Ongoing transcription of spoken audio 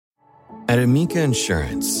At Amica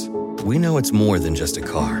Insurance, we know it's more than just a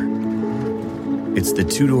car. It's the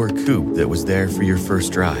two-door coupe that was there for your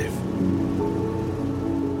first drive,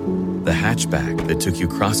 the hatchback that took you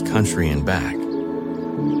cross-country and back,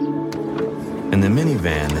 and the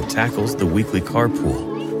minivan that tackles the weekly carpool.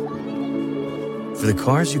 For the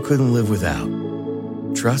cars you couldn't live without,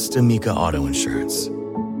 trust Amica Auto Insurance.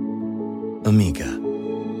 Amica.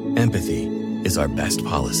 Empathy is our best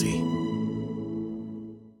policy.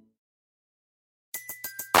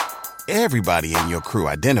 Everybody in your crew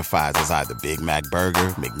identifies as either Big Mac Burger,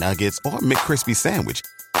 McNuggets, or McCrispy Sandwich.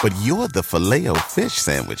 But you're the Filet-O-Fish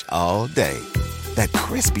Sandwich all day. That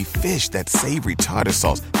crispy fish, that savory tartar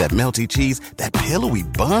sauce, that melty cheese, that pillowy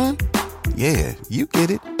bun. Yeah, you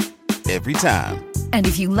get it. Every time. And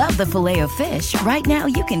if you love the Filet-O-Fish, right now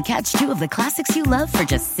you can catch two of the classics you love for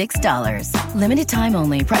just $6. Limited time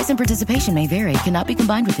only. Price and participation may vary. Cannot be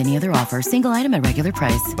combined with any other offer. Single item at regular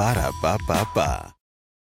price. Ba-da-ba-ba-ba.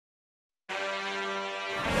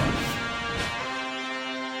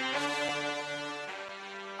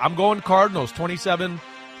 I'm going Cardinals,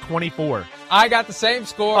 27-24. I got the same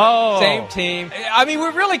score, same team. I mean, we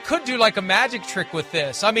really could do like a magic trick with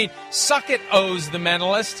this. I mean, suck it, O's the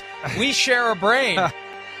mentalist. We share a brain. Oh,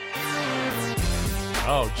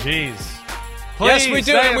 jeez. Yes, we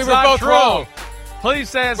do, and we were both wrong. Please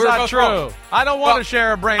say it's not true. Wrong. I don't want to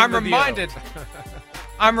share a brain with you.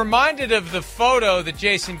 I'm reminded of the photo that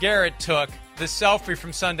Jason Garrett took, the selfie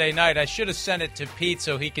from Sunday night. I should have sent it to Pete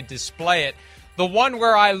so he could display it. The one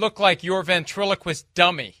where I look like your ventriloquist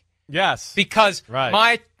dummy. Yes. Because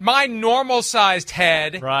right. my normal-sized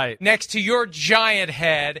head right. next to your giant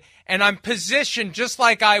head, and I'm positioned just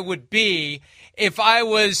like I would be if I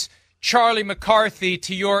was Charlie McCarthy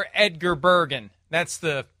to your Edgar Bergen. That's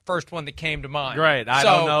the first one that came to mind. Great. I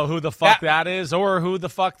don't know who the fuck that is or who the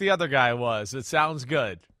fuck the other guy was. It sounds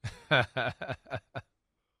good.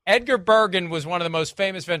 Edgar Bergen was one of the most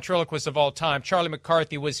famous ventriloquists of all time. Charlie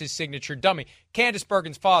McCarthy was his signature dummy. Candace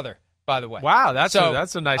Bergen's father, by the way. Wow, that's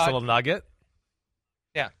a nice little nugget.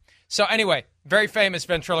 Yeah. So anyway, very famous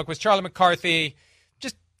ventriloquist. Charlie McCarthy,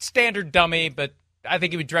 just standard dummy, but I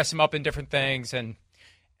think he would dress him up in different things. And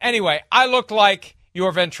anyway, I look like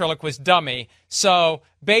your ventriloquist dummy. So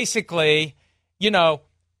basically,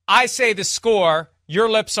 I say the score, your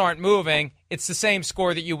lips aren't moving. It's the same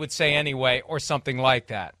score that you would say anyway, or something like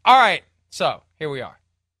that. All right, so here we are.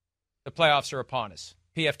 The playoffs are upon us.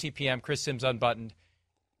 PFTPM, Chris Sims Unbuttoned.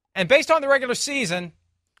 And based on the regular season,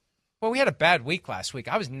 well, we had a bad week last week.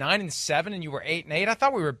 I was 9-7 and you were 8-8. I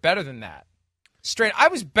thought we were better than that. I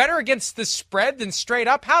was better against the spread than straight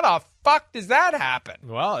up. How the fuck does that happen?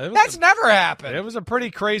 Well, that's never happened. It was a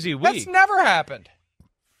pretty crazy week. That's never happened.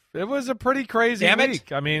 It was a pretty crazy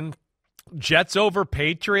week. I mean, Jets over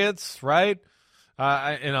Patriots, right?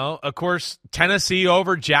 Of course, Tennessee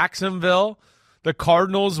over Jacksonville. The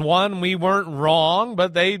Cardinals won. We weren't wrong,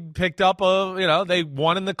 but they picked up they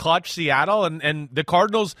won in the clutch, Seattle, and the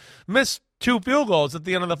Cardinals missed 2 field goals at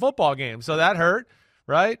the end of the football game. So that hurt,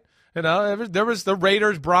 right? There was the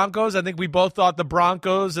Raiders, Broncos. I think we both thought the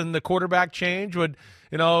Broncos and the quarterback change would,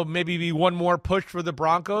 maybe be one more push for the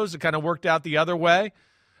Broncos. It kind of worked out the other way.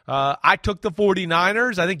 I took the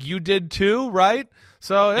 49ers. I think you did too, right?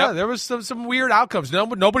 So, yeah, There was some weird outcomes.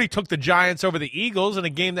 Nobody took the Giants over the Eagles in a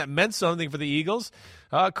game that meant something for the Eagles.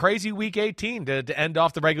 Crazy Week 18 to end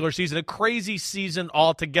off the regular season. A crazy season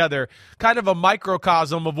altogether. Kind of a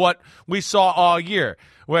microcosm of what we saw all year,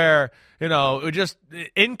 where, just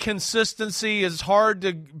inconsistency is hard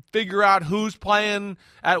to figure out who's playing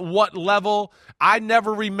at what level. I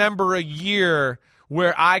never remember a year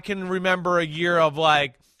where I can remember a year of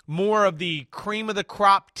more of the cream of the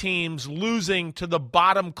crop teams losing to the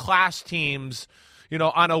bottom class teams,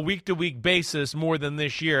 on a week-to-week basis more than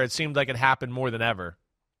this year. It seemed like it happened more than ever.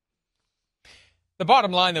 The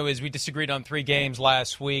bottom line, though, is we disagreed on 3 games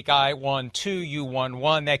last week. I won 2, you won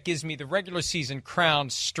 1. That gives me the regular season crown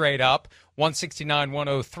straight up,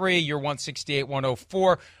 169-103. You're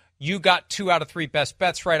 168-104. You got 2 out of 3 best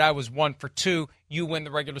bets right. I was 1 for 2. You win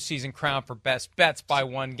the regular season crown for best bets by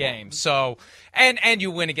 1 game. So, and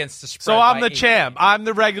you win against the spread. So I'm the 8 champ. games. I'm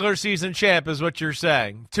the regular season champ, is what you're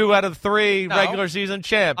saying. 2 out of 3 regular season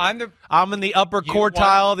champ. I'm in the upper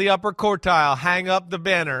quartile. The upper quartile. Hang up the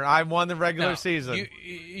banner. I won the regular season.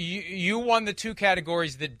 You won the 2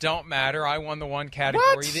 categories that don't matter. I won the 1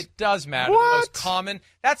 category that does matter. What? The most common.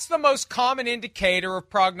 That's the most common indicator of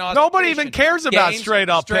prognostication. Nobody even cares about straight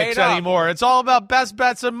up picks anymore. It's all about best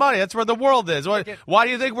bets and money. That's where the world is. Why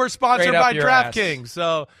do you think we're sponsored by DraftKings?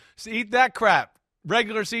 So eat that crap.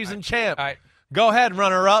 Regular season champ. All right. Go ahead,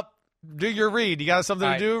 runner up. Do your read. You got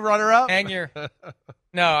something to do, runner up? Hang your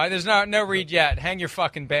No, there's no read yet. Hang your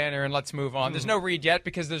fucking banner and let's move on. There's no read yet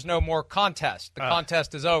because there's no more contest. The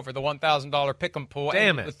contest is over. The $1,000 pick'em pool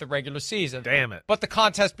ended with the regular season. Damn it. But the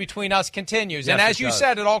contest between us continues. Yes, and as you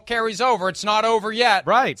said, it all carries over. It's not over yet.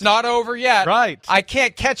 Right. It's not over yet. Right. I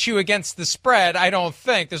can't catch you against the spread, I don't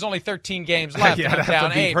think. There's only 13 games left. Yeah, and I'm that'd have down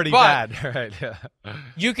to be 8. pretty but bad. Right, yeah.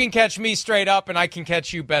 you can catch me straight up, and I can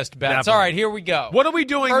catch you best bets. Definitely. All right, here we go. What are we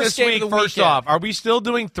doing First this game of week, the first weekend. off? Are we still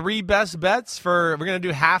doing 3 best bets? We're going to do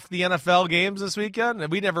half the NFL games this weekend?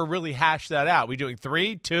 And we never really hashed that out. We doing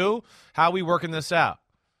 3, 2? How are we working this out?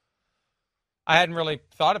 I hadn't really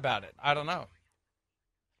thought about it. I don't know.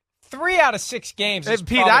 3 out of 6 games. Hey, is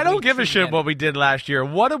Pete, I don't give a shit what we did last year.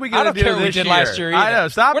 What are we going to do this year? I don't care what we did last year either. I know.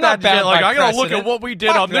 Stop We're that not bound shit. Like, by I'm going to look at precedent. what we did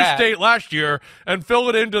Fuck on that. this date last year and fill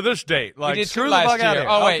it into this date. Like, did screw two the last fuck out year. of here.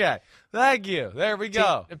 Oh, wait. Okay. Thank you. There we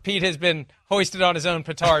go. Pete has been hoisted on his own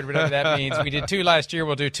petard, whatever that means. We did 2 last year.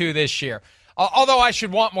 We'll do 2 this year. Although I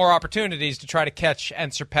should want more opportunities to try to catch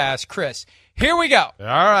and surpass Chris. Here we go. All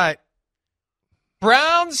right.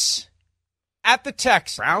 Browns at the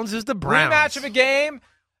Texans. Browns is the Browns. Rematch of a game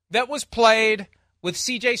that was played with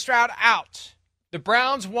C.J. Stroud out. The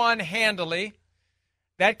Browns won handily.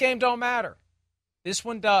 That game don't matter. This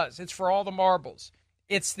one does. It's for all the marbles.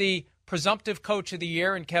 It's the presumptive coach of the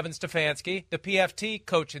year in Kevin Stefanski, the PFT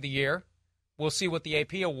coach of the year. We'll see what the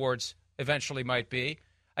AP awards eventually might be.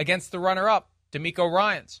 Against the runner-up, D'Amico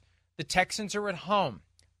Ryans. The Texans are at home.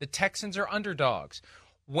 The Texans are underdogs.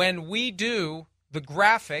 When we do the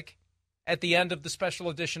graphic at the end of the special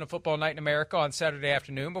edition of Football Night in America on Saturday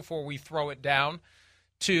afternoon before we throw it down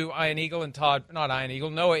to Noah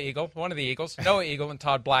Eagle, one of the Eagles, Noah Eagle and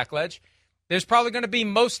Todd Blackledge, there's probably going to be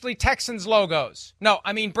mostly Texans logos. No,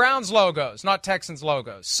 I mean Browns logos, not Texans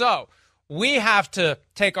logos. So we have to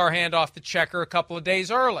take our hand off the checker a couple of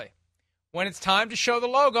days early. When it's time to show the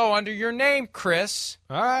logo under your name, Chris.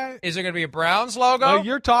 All right. Is there going to be a Browns logo? Oh,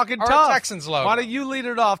 you're talking or tough. A Texans logo? Why don't you lead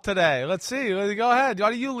it off today? Let's see. Go ahead.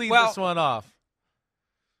 Why don't you lead this one off?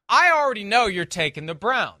 I already know you're taking the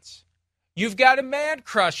Browns. You've got a man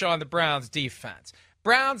crush on the Browns defense.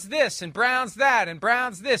 Browns this and Browns that and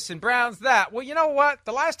Browns this and Browns that. Well, you know what?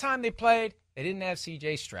 The last time they played, they didn't have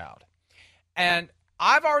C.J. Stroud. And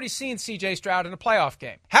I've already seen C.J. Stroud in a playoff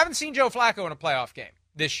game. Haven't seen Joe Flacco in a playoff game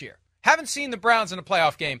this year. Haven't seen the Browns in a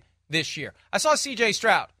playoff game this year. I saw C.J.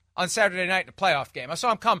 Stroud on Saturday night in a playoff game. I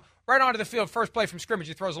saw him come right onto the field, first play from scrimmage,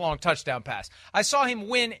 he throws a long touchdown pass. I saw him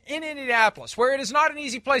win in Indianapolis, where it is not an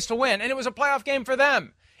easy place to win, and it was a playoff game for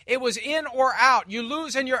them. It was in or out. You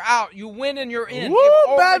lose and you're out. You win and you're in. Woo, You've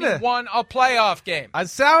already baby. won a playoff game. I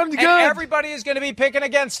sound good. And everybody is going to be picking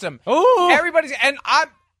against him. Ooh. And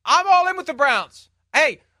I'm all in with the Browns.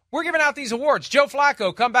 Hey, we're giving out these awards. Joe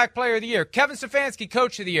Flacco, Comeback Player of the Year. Kevin Stefanski,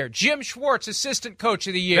 Coach of the Year. Jim Schwartz, Assistant Coach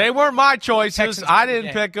of the Year. They weren't my choices. Texans I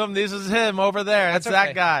didn't pick them. This is him over there. That's okay.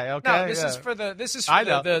 that guy. Okay. No, this is for the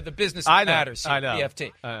business that matters. I know.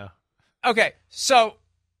 PFT. I know. Okay, so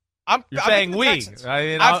You're saying we. I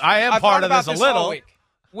mean, I am part of this a little.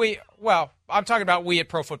 I'm talking about we at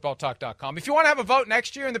ProFootballTalk.com. If you want to have a vote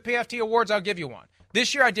next year in the PFT Awards, I'll give you one.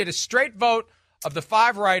 This year I did a straight vote of the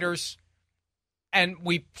 5 writers, and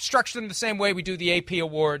we structured them the same way we do the AP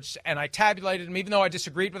Awards, and I tabulated them, even though I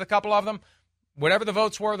disagreed with a couple of them. Whatever the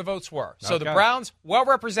votes were, the votes were. So the Browns, well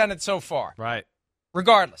represented so far. Right.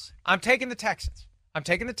 Regardless, I'm taking the Texans. I'm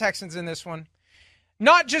taking the Texans in this one.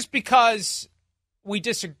 Not just because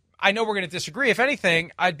I know we're going to disagree. If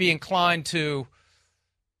anything, I'd be inclined to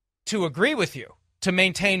agree with you, to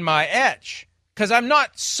maintain my edge, because I'm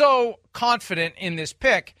not so confident in this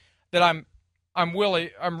pick that I'm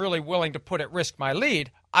really willing to put at risk my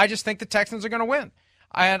lead. I just think the Texans are going to win,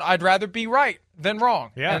 and I'd rather be right than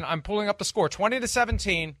wrong. Yeah. And I'm pulling up the score,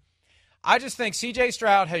 20-17. I just think C.J.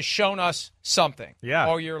 Stroud has shown us something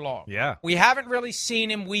all year long. Yeah. We haven't really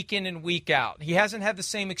seen him week in and week out. He hasn't had the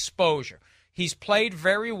same exposure. He's played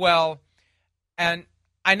very well, and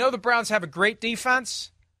I know the Browns have a great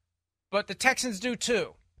defense, but the Texans do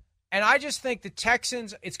too. And I just think the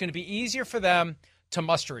Texans, it's going to be easier for them to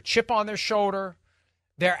muster a chip on their shoulder.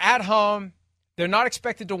 They're at home. They're not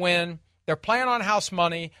expected to win. They're playing on house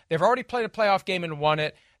money. They've already played a playoff game and won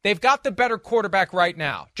it. They've got the better quarterback right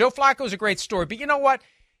now. Joe Flacco is a great story, but you know what?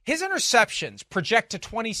 His interceptions project to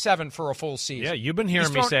 27 for a full season. Yeah, you've been hearing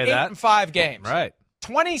He's me say thrown 8 that. in 5 games. Right.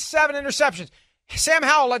 27 interceptions. Sam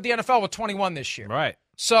Howell led the NFL with 21 this year. Right.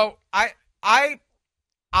 So I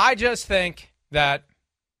just think that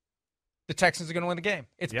the Texans are going to win the game.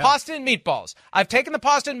 It's pasta and meatballs. I've taken the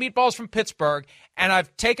pasta and meatballs from Pittsburgh, and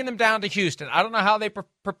I've taken them down to Houston. I don't know how they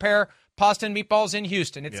prepare pasta and meatballs in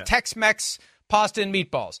Houston. It's Tex-Mex pasta and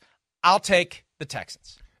meatballs. I'll take the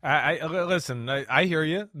Texans. Listen, I hear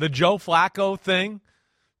you. The Joe Flacco thing,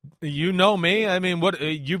 you know me. I mean, what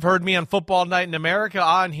you've heard me on Football Night in America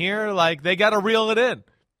on here. Like, they got to reel it in.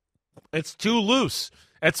 It's too loose.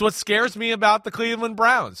 It's what scares me about the Cleveland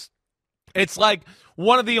Browns. It's like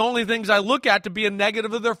one of the only things I look at to be a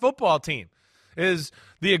negative of their football team is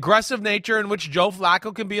the aggressive nature in which Joe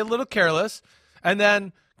Flacco can be a little careless. And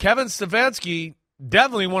then Kevin Stefanski,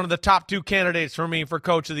 definitely one of the top 2 candidates for me for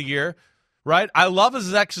Coach of the Year, right? I love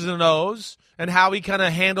his X's and O's and how he kind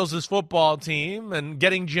of handles his football team and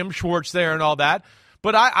getting Jim Schwartz there and all that.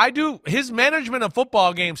 But I do – his management of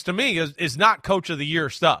football games to me is not Coach of the Year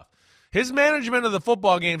stuff. His management of the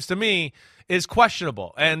football games to me is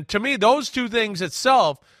questionable. And to me, those two things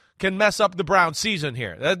itself can mess up the Browns season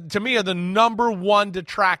here. That, to me, are the number one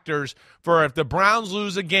detractors for if the Browns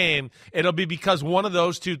lose a game, it'll be because one of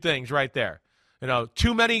those two things right there. You know,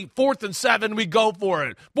 too many 4th and 7, we go for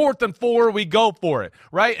it. 4th and 4, we go for it,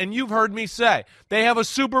 right? And you've heard me say, they have a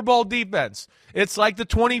Super Bowl defense. It's like the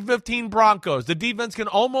 2015 Broncos. The defense can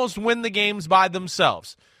almost win the games by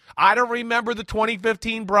themselves. I don't remember the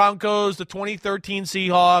 2015 Broncos, the 2013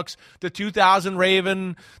 Seahawks, the 2000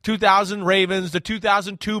 Ravens, the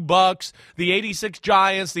 2002 Bucks, the 86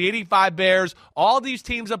 Giants, the 85 Bears. All these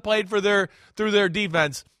teams have played through their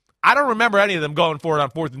defense. I don't remember any of them going for it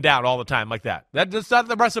on 4th and down all the time like that. That's not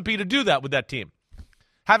the recipe to do that with that team.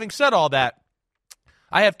 Having said all that,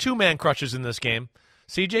 I have 2 man crushes in this game.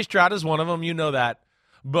 C.J. Stroud is one of them. You know that.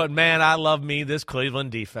 But, man, I love this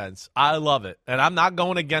Cleveland defense. I love it, and I'm not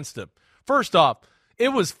going against it. First off, it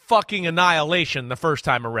was fucking annihilation the first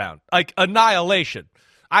time around. Like, annihilation.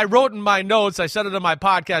 I wrote in my notes, I said it on my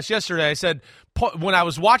podcast yesterday, I said, when I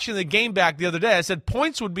was watching the game back the other day, I said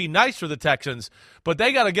points would be nice for the Texans, but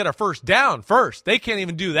they got to get a first down first. They can't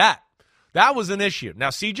even do that. That was an issue.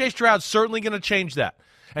 Now, C.J. Stroud's certainly going to change that.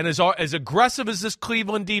 And as aggressive as this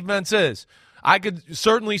Cleveland defense is, I could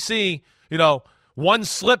certainly see, one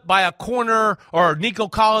slip by a corner or Nico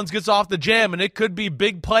Collins gets off the jam, and it could be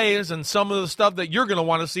big plays and some of the stuff that you're going to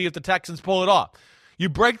want to see if the Texans pull it off. You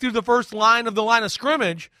break through the first line of the line of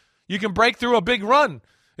scrimmage, you can break through a big run,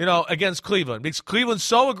 against Cleveland. Because Cleveland's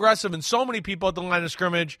so aggressive and so many people at the line of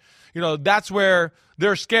scrimmage, that's where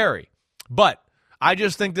they're scary. But I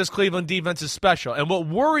just think this Cleveland defense is special. And what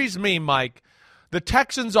worries me, Mike, the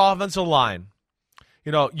Texans' offensive line,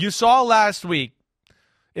 you saw last week,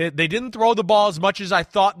 they didn't throw the ball as much as I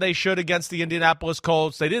thought they should against the Indianapolis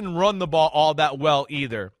Colts. They didn't run the ball all that well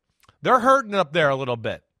either. They're hurting up there a little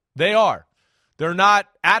bit. They are. They're not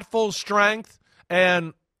at full strength.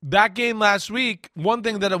 And that game last week, one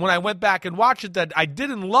thing that when I went back and watched it that I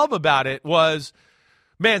didn't love about it was,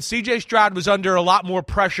 man, C.J. Stroud was under a lot more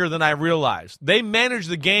pressure than I realized. They managed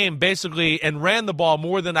the game basically and ran the ball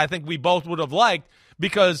more than I think we both would have liked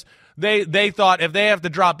because they thought if they have to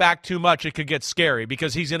drop back too much, it could get scary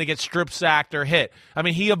because he's going to get strip-sacked or hit. I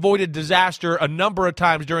mean, he avoided disaster a number of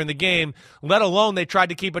times during the game, let alone they tried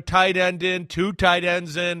to keep a tight end in, 2 tight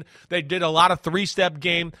ends in. They did a lot of 3-step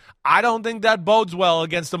game. I don't think that bodes well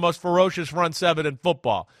against the most ferocious front 7 in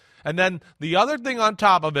football. And then the other thing on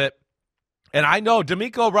top of it, and I know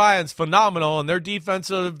DeMeco Ryans phenomenal in their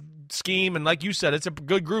defensive scheme, and like you said, it's a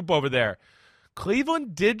good group over there.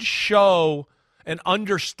 Cleveland did show an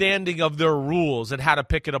understanding of their rules and how to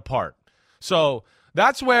pick it apart. So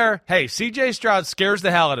that's where, hey, C.J. Stroud scares the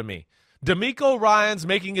hell out of me. DeMeco Ryans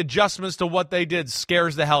making adjustments to what they did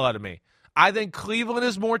scares the hell out of me. I think Cleveland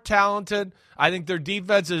is more talented. I think their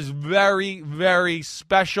defense is very, very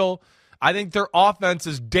special. I think their offense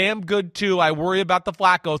is damn good, too. I worry about the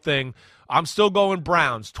Flacco thing. I'm still going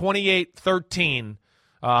Browns, 28-13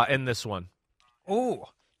 in this one. Ooh.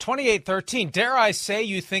 28-13. Dare I say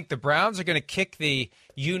you think the Browns are going to kick the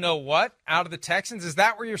you-know-what out of the Texans? Is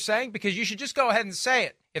that what you're saying? Because you should just go ahead and say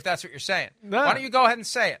it, if that's what you're saying. No. Why don't you go ahead and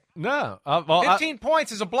say it? No. 15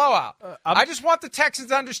 points is a blowout. I just want the Texans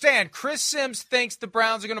to understand. Chris Sims thinks the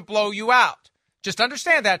Browns are going to blow you out. Just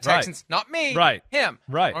understand that, Texans. Right. Not me. Right. Him.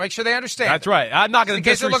 Right. I want to make sure they understand. That's right. I'm not going to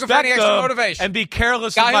disrespect them and be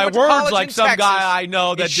careless with my words like some guy I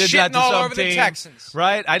know that did that to some team. Texans.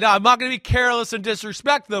 Right? I know. I'm not going to be careless and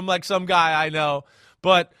disrespect them like some guy I know.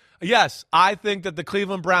 But, yes, I think that the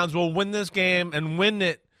Cleveland Browns will win this game and win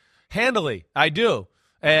it handily. I do.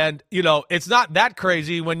 And, it's not that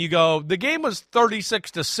crazy when you go, the game was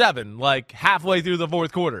 36-7, like halfway through the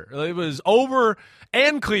fourth quarter. It was over,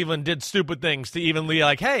 and Cleveland did stupid things to even be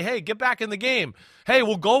like, hey, get back in the game. Hey,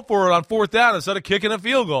 we'll go for it on 4th down instead of kicking a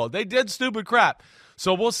field goal. They did stupid crap.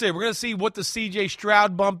 So we'll see. We're going to see what the C.J.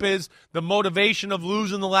 Stroud bump is, the motivation of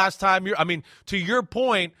losing the last time. I mean, to your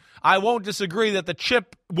point, I won't disagree that the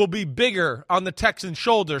chip will be bigger on the Texans'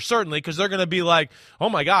 shoulder, certainly, because they're going to be like, oh,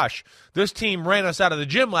 my gosh, this team ran us out of the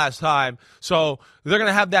gym last time. So they're going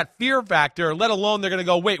to have that fear factor, let alone they're going to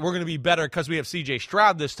go, wait, we're going to be better because we have C.J.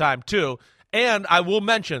 Stroud this time, too. And I will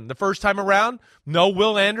mention, the first time around, no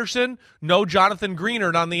Will Anderson, no Jonathan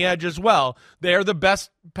Greenard on the edge as well. They're the best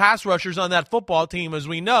pass rushers on that football team, as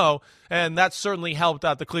we know, and that certainly helped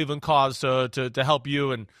out the Cleveland cause to help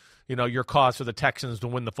you and your cause for the Texans to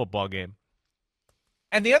win the football game.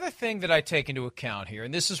 And the other thing that I take into account here,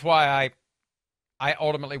 and this is why I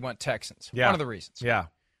ultimately went Texans, one of the reasons. Yeah.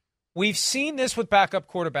 We've seen this with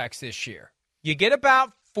backup quarterbacks this year. You get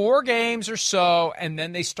about 4 games or so, and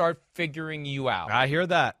then they start figuring you out. I hear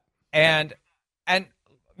that. And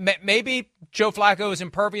maybe Joe Flacco is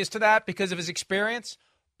impervious to that because of his experience,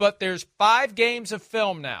 but there's 5 games of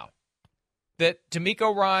film now that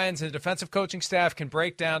DeMeco Ryans and the defensive coaching staff can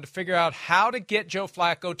break down to figure out how to get Joe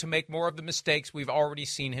Flacco to make more of the mistakes we've already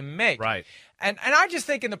seen him make. Right. And I just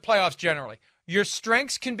think in the playoffs generally, your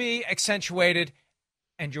strengths can be accentuated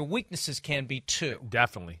and your weaknesses can be too.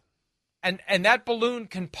 Definitely. And that balloon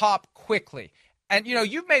can pop quickly. And,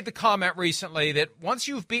 you've made the comment recently that once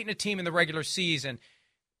you've beaten a team in the regular season,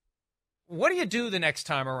 what do you do the next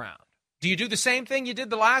time around? Do you do the same thing you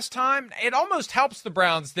did the last time? It almost helps the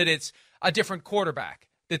Browns that it's a different quarterback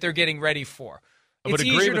that they're getting ready for. It's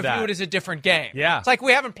easier to view it as a different game. Yeah. It's like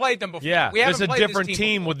we haven't played them before. Yeah, there's a different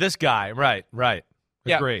team with this guy. Right.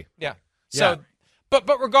 Agree. Yeah. So, but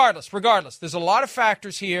regardless, there's a lot of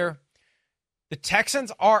factors here. The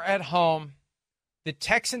Texans are at home. The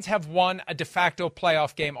Texans have won a de facto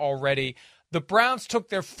playoff game already. The Browns took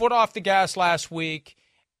their foot off the gas last week,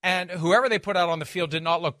 and whoever they put out on the field did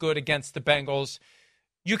not look good against the Bengals.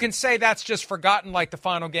 You can say that's just forgotten like the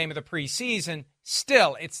final game of the preseason.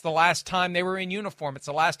 Still, it's the last time they were in uniform. It's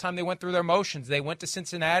the last time they went through their motions. They went to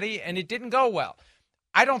Cincinnati, and it didn't go well.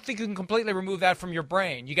 I don't think you can completely remove that from your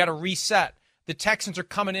brain. You got to reset. The Texans are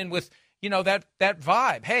coming in with, that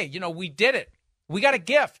vibe. Hey, we did it. We got a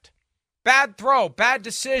gift. Bad throw, bad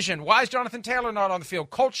decision. Why is Jonathan Taylor not on the field?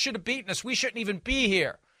 Colts should have beaten us. We shouldn't even be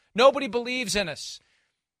here. Nobody believes in us.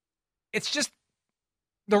 It's just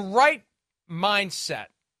the right mindset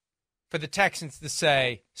for the Texans to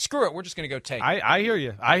say, screw it, we're just going to go take it. I hear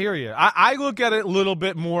you. I look at it a little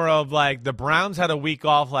bit more of like the Browns had a week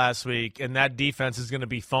off last week, and that defense is going to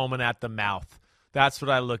be foaming at the mouth. That's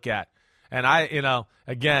what I look at. And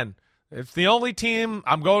again, it's the only team,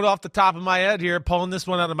 I'm going off the top of my head here, pulling this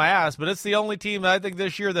one out of my ass, but it's the only team I think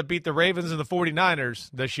this year that beat the Ravens and the 49ers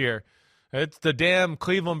this year. It's the damn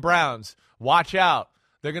Cleveland Browns. Watch out.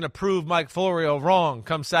 They're going to prove Mike Florio wrong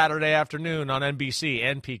come Saturday afternoon on NBC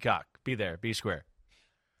and Peacock. Be there. Be square.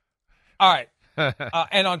 All right.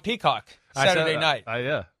 And on Peacock, Saturday night.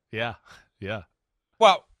 Yeah.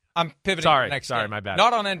 Well, I'm pivoting to the next Sorry, day. my bad.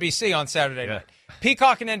 Not on NBC on Saturday night.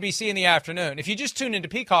 Peacock and NBC in the afternoon. If you just tune into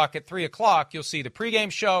Peacock at 3 o'clock, you'll see the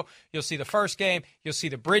pregame show, you'll see the first game, you'll see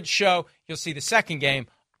the bridge show, you'll see the second game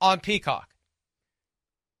on Peacock.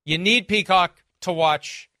 You need Peacock to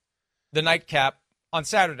watch the nightcap on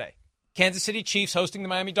Saturday. Kansas City Chiefs hosting the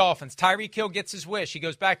Miami Dolphins. Tyreek Hill gets his wish. He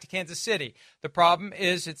goes back to Kansas City. The problem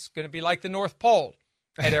is it's going to be like the North Pole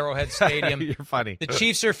at Arrowhead Stadium. You're funny. The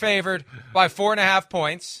Chiefs are favored by 4.5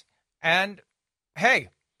 points. And, hey,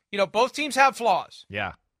 both teams have flaws.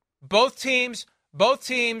 Yeah. Both teams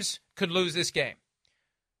could lose this game.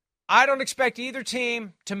 I don't expect either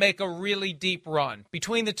team to make a really deep run.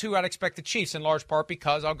 Between the two, I'd expect the Chiefs in large part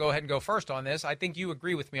because I'll go ahead and go first on this. I think you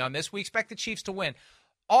agree with me on this. We expect the Chiefs to win.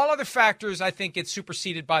 All other factors, I think, get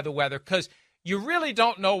superseded by the weather because you really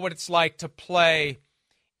don't know what it's like to play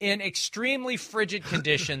in extremely frigid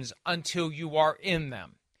conditions until you are in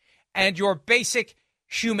them. And your basic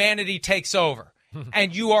humanity takes over.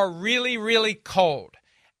 And you are really, really cold.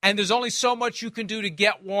 And there's only so much you can do to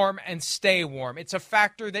get warm and stay warm. It's a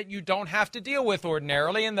factor that you don't have to deal with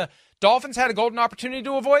ordinarily. And the Dolphins had a golden opportunity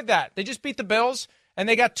to avoid that. They just beat the Bills, and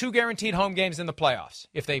they got 2 guaranteed home games in the playoffs.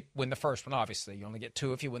 If they win the first one, obviously. You only get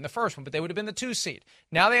 2 if you win the first one, but they would have been the 2 seed.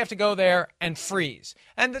 Now they have to go there and freeze.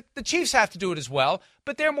 And the Chiefs have to do it as well,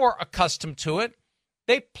 but they're more accustomed to it.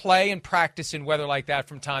 They play and practice in weather like that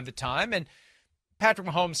from time to time. And Patrick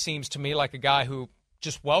Mahomes seems to me like a guy who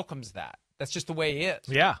just welcomes that. That's just the way he is.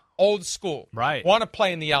 Yeah. Old school. Right. Want to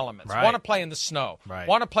play in the elements. Right. Want to play in the snow. Right.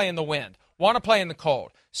 Want to play in the wind. Want to play in the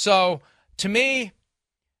cold. So, to me,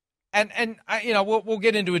 and we'll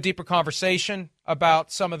get into a deeper conversation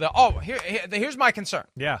about some of the. Here's my concern.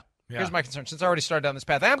 Yeah. Here's my concern. Since I already started down this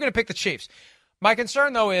path, I am going to pick the Chiefs. My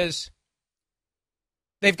concern, though, is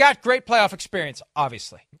They've got great playoff experience,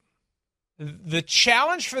 obviously. The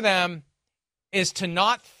challenge for them is to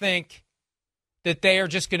not think that they are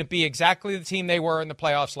just going to be exactly the team they were in the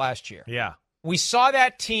playoffs last year. Yeah. We saw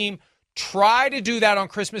that team try to do that on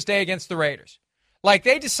Christmas Day against the Raiders. Like,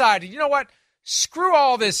 they decided, you know what? Screw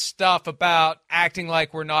all this stuff about acting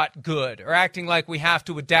like we're not good or acting like we have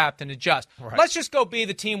to adapt and adjust. Right. Let's just go be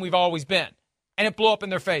the team we've always been. And it blew up in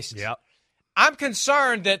their faces. Yep. I'm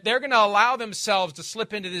concerned that they're going to allow themselves to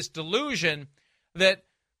slip into this delusion that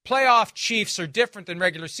playoff Chiefs are different than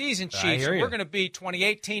regular season Chiefs. We're going to be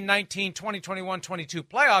 2018, 19, 2021, 22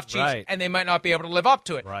 playoff Chiefs, right. and they might not be able to live up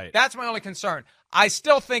to it. Right. That's my only concern. I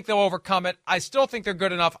still think they'll overcome it. I still think they're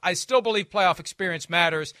good enough. I still believe playoff experience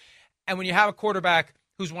matters. And when you have a quarterback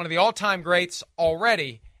who's one of the all-time greats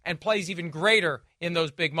already and plays even greater in those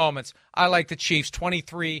big moments, I like the Chiefs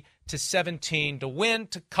 23-17 to win,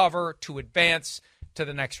 to cover, to advance to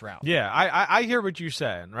the next round. Yeah, I hear what you're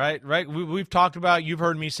saying, right? We've talked about, you've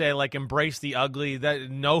heard me say, like, embrace the ugly, that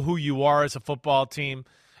know who you are as a football team,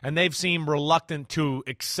 and they've seemed reluctant to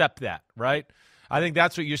accept that, right? I think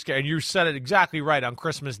that's what you're scared. And you said it exactly right on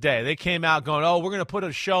Christmas Day. They came out going, oh, we're going to put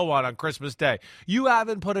a show on Christmas Day. You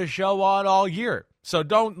haven't put a show on all year. So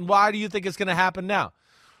why do you think it's going to happen now?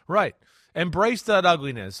 Right. Embrace that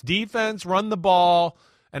ugliness. Defense, run the ball,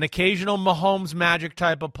 an occasional Mahomes magic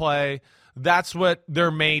type of play. That's what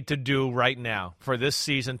they're made to do right now for this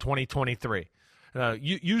season, 2023.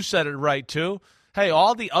 You said it right, too. Hey,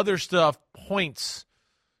 all the other stuff points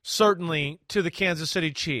certainly to the Kansas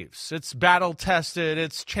City Chiefs. It's battle-tested.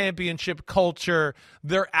 It's championship culture.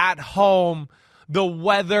 They're at home. The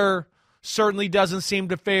weather certainly doesn't seem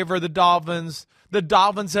to favor the Dolphins. The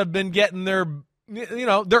Dolphins have been getting their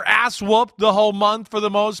ass whooped the whole month for the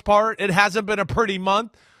most part. It hasn't been a pretty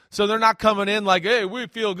month. So they're not coming in like, hey, we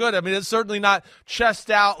feel good. I mean, it's certainly not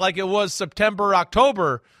chest out like it was September,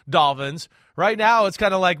 October Dolphins. Right now, it's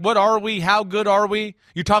kind of like, what are we? How good are we?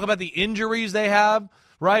 You talk about the injuries they have,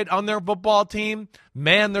 right, on their football team.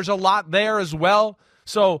 Man, there's a lot there as well.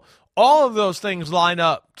 So all of those things line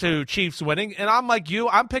up to Chiefs winning. And I'm like you,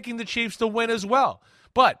 I'm picking the Chiefs to win as well.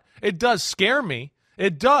 But it does scare me.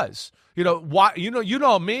 It does. You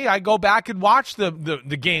know me. I go back and watch the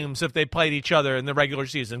games if they played each other in the regular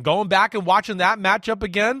season. Going back and watching that matchup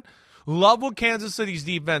again, love what Kansas City's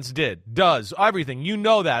defense does everything. You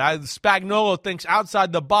know that. Spagnuolo thinks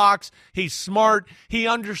outside the box. He's smart. He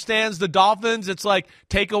understands the Dolphins. It's like,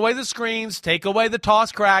 take away the screens, take away the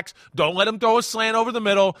toss cracks, don't let them throw a slant over the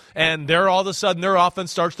middle, and all of a sudden their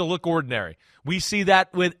offense starts to look ordinary. We see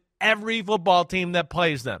that with every football team that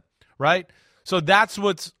plays them, right? So that's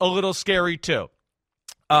what's a little scary too,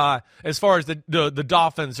 as far as the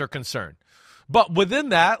Dolphins are concerned. But within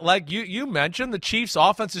that, like you mentioned, the Chiefs'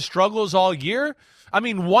 offensive struggles all year. I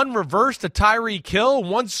mean, one reverse to Tyreek Hill,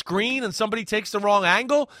 one screen, and somebody takes the wrong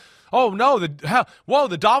angle. Oh no!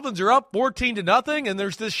 The Dolphins are up 14-0, and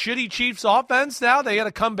there's this shitty Chiefs offense now. They got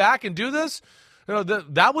to come back and do this.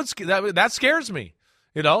 That scares me.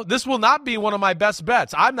 This will not be one of my best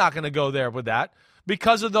bets. I'm not going to go there with that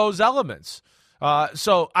because of those elements.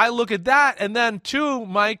 So I look at that, and then too,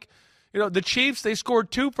 Mike, the Chiefs, they scored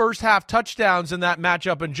 2 first-half touchdowns in that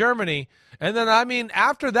matchup in Germany, and then, I mean,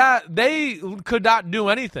 after that, they could not do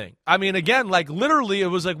anything. I mean, again, like literally it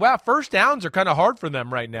was like, wow, first downs are kind of hard for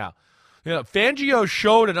them right now. Fangio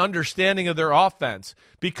showed an understanding of their offense.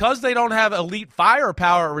 Because they don't have elite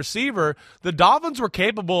firepower at receiver, the Dolphins were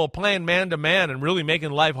capable of playing man-to-man and really making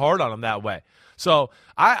life hard on them that way. So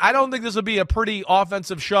I don't think this will be a pretty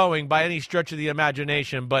offensive showing by any stretch of the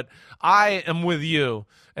imagination, but I am with you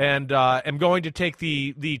and am going to take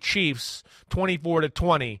the Chiefs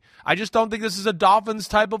 24-20. I just don't think this is a Dolphins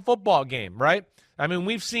type of football game, right? I mean,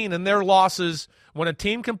 we've seen in their losses when a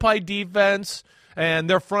team can play defense and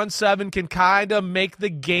their front seven can kind of make the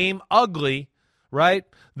game ugly, right?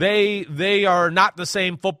 They are not the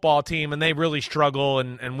same football team, and they really struggle,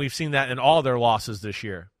 and we've seen that in all their losses this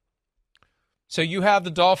year. So you have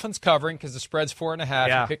the Dolphins covering because the spread's 4.5.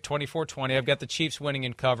 Yeah. You pick 24-20. I've got the Chiefs winning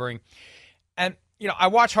and covering. And, I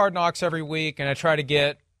watch Hard Knocks every week, and I try to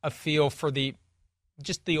get a feel for the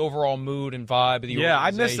overall mood and vibe of the organization. Yeah,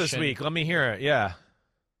 I missed this week. Let me hear it. Yeah.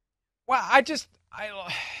 Well,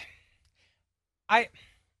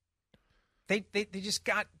 they just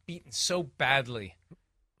got beaten so badly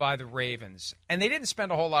by the Ravens. And they didn't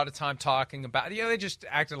spend a whole lot of time talking about it. They just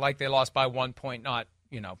acted like they lost by 1 point, not,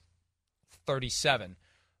 37.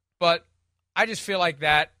 But I just feel like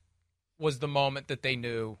that was the moment that they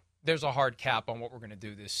knew there's a hard cap on what we're going to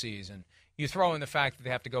do this season. You throw in the fact that they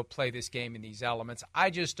have to go play this game in these elements. I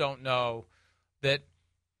just don't know that.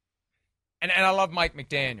 And I love Mike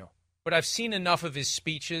McDaniel. but I've seen enough of his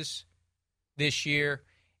speeches this year.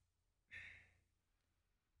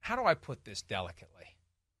 How do I put this delicately?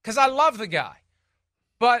 Because I love the guy,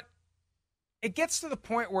 but it gets to the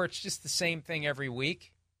point where it's just the same thing every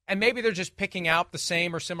week, and maybe they're just picking out the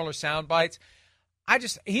same or similar sound bites.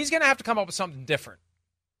 He's going to have to come up with something different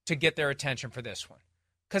to get their attention for this one,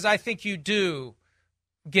 because I think you do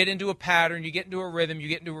get into a pattern, you get into a rhythm, you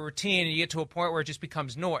get into a routine, and you get to a point where it just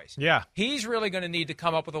becomes noise. Yeah. He's really going to need to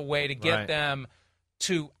come up with a way to get them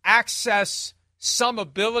to access some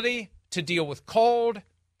ability to deal with cold,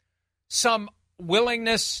 some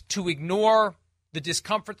willingness to ignore the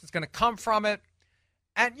discomfort that's going to come from it.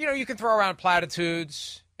 And, you can throw around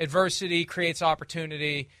platitudes. Adversity creates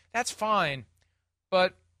opportunity. That's fine.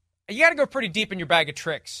 But you got to go pretty deep in your bag of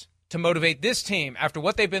tricks to motivate this team after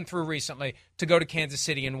what they've been through recently to go to Kansas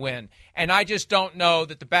City and win. And I just don't know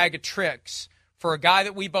that the bag of tricks for a guy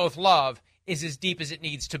that we both love is as deep as it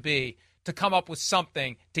needs to be to come up with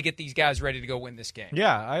something to get these guys ready to go win this game.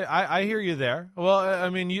 Yeah, I hear you there. Well, I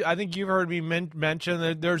mean, I think you've heard me mention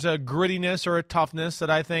that there's a grittiness or a toughness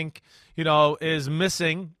that I think, is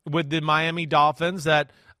missing with the Miami Dolphins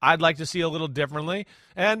that I'd like to see a little differently.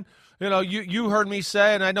 And, you heard me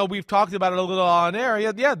say, and I know we've talked about it a little on air,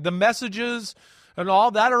 yeah, the messages and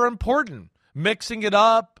all that are important. Mixing it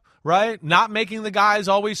up, right? Not making the guys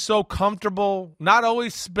always so comfortable, not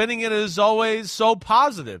always spinning it as always so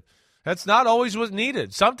positive. That's not always what's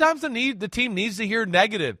needed. Sometimes the team needs to hear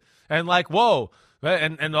negative and like, whoa,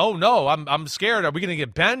 and oh no, I'm scared. Are we going to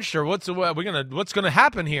get benched or what's going to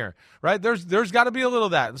happen here? Right? There's got to be a little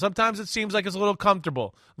of that. And sometimes it seems like it's a little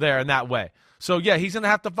comfortable there in that way. So yeah, he's going to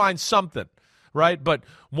have to find something, right? But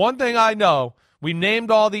one thing I know, we named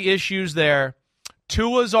all the issues there.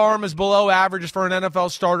 Tua's arm is below average for an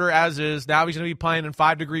NFL starter as is. Now he's going to be playing in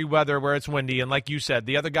 5-degree weather where it's windy. And like you said,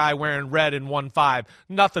 the other guy wearing red in 1-5,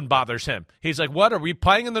 nothing bothers him. He's like, what, are we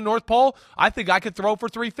playing in the North Pole? I think I could throw for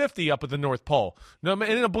 350 up at the North Pole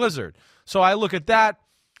in a blizzard. So I look at that.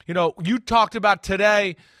 You talked about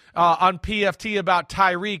today on PFT about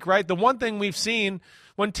Tyreek, right? The one thing we've seen,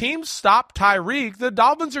 when teams stop Tyreek, the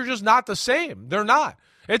Dolphins are just not the same. They're not.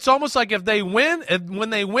 It's almost like if they win,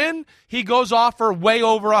 when they win, he goes off for way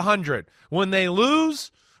over 100. When they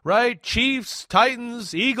lose, right, Chiefs,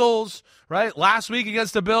 Titans, Eagles, right, last week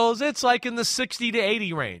against the Bills, it's like in the 60 to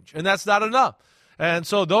 80 range, and that's not enough. And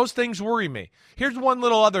so those things worry me. Here's one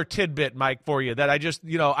little other tidbit, Mike, for you that I just,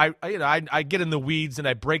 I get in the weeds and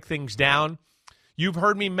I break things down. You've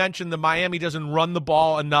heard me mention the Miami doesn't run the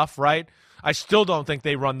ball enough, right? I still don't think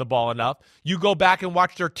they run the ball enough. You go back and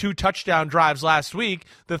watch their 2 touchdown drives last week.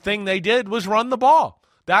 The thing they did was run the ball.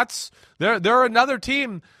 They're another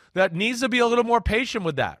team that needs to be a little more patient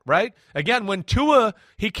with that, right? Again, when Tua,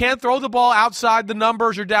 he can't throw the ball outside the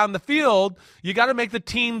numbers or down the field, you got to make the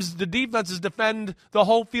defenses defend the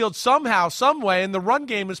whole field somehow, some way, and the run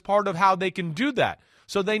game is part of how they can do that.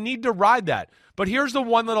 So they need to ride that. But here's the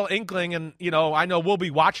one little inkling, and, I know we'll be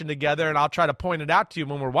watching together, and I'll try to point it out to you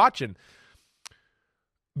when we're watching.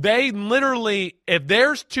 They literally, if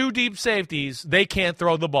there's 2 deep safeties, they can't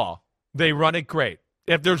throw the ball. They run it great.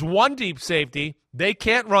 If there's 1 deep safety, they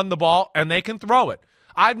can't run the ball, and they can throw it.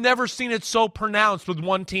 I've never seen it so pronounced with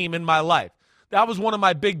one team in my life. That was one of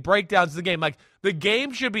my big breakdowns of the game. Like, the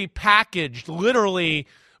game should be packaged, literally,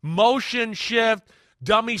 motion shift,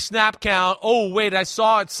 dummy snap count. Oh, wait, I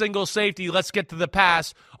saw it, single safety. Let's get to the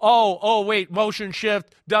pass. Oh, wait, motion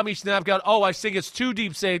shift, dummy snap count. Oh, I think it's 2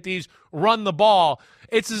 deep safeties, run the ball.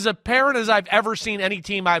 It's as apparent as I've ever seen any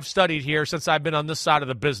team I've studied here since I've been on this side of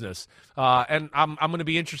the business. And I'm going to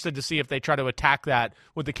be interested to see if they try to attack that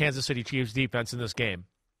with the Kansas City Chiefs defense in this game.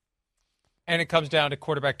 And it comes down to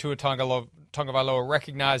quarterback Tua Tagovailoa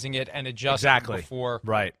recognizing it and adjusting before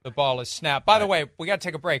the ball is snapped. By the way, we got to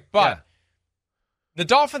take a break, but the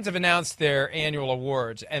Dolphins have announced their annual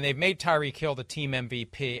awards, and they've made Tyreek Hill the team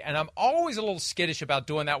MVP. And I'm always a little skittish about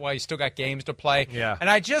doing that while you still got games to play. Yeah. And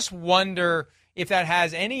I just wonder if that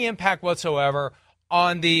has any impact whatsoever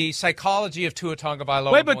on the psychology of Tua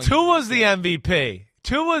Tagovailoa. Wait, but Tua's the MVP.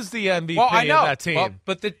 Tua's the MVP of that team. Well,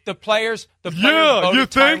 but the players you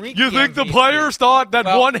think the players thought that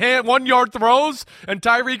 1 yard throws and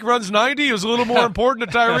Tyreek runs 90 is a little more important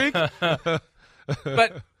to Tyreek?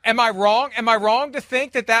 But am I wrong? Am I wrong to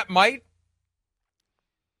think that might,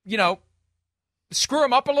 screw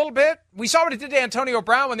him up a little bit? We saw what it did to Antonio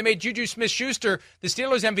Brown when they made Juju Smith-Schuster the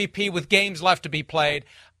Steelers MVP with games left to be played.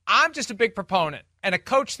 I'm just a big proponent, and a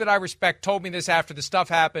coach that I respect told me this after the stuff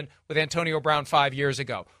happened with Antonio Brown 5 years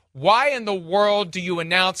ago. Why in the world do you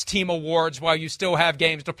announce team awards while you still have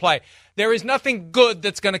games to play? There is nothing good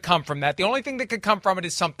that's going to come from that. The only thing that could come from it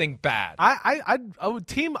is something bad.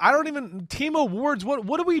 Team awards.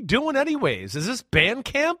 What are we doing anyways? Is this band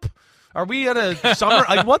camp? Are we at a summer?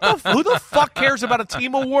 Like, who the fuck cares about a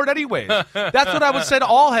team award anyways? That's what I would say to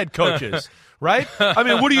all head coaches. Right? I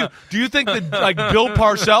mean, do you think that, like, Bill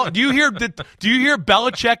Parcells, do you hear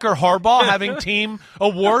Belichick or Harbaugh having team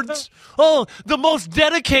awards? Oh, the most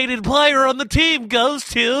dedicated player on the team goes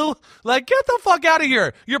to, like, get the fuck out of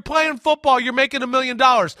here. You're playing football. You're making $1 million.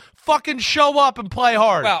 Fucking show up and play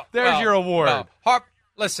hard. There's your award.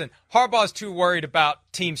 Listen, Harbaugh's too worried about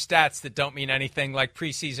team stats that don't mean anything, like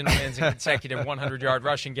preseason wins and consecutive 100-yard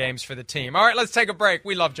rushing games for the team. All right, let's take a break.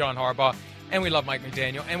 We love John Harbaugh, and we love Mike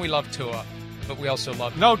McDaniel, and we love Tua. But we also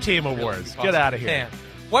love no team awards. Get out of here.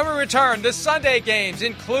 When we return, the Sunday games,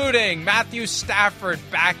 including Matthew Stafford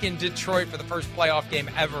back in Detroit for the first playoff game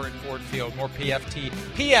ever at Ford Field. More PFT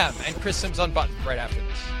PM and Chris Sims Unbuttoned right after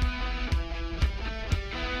this.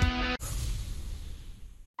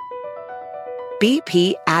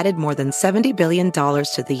 BP added more than $70 billion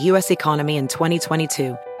to the U.S. economy in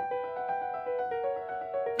 2022.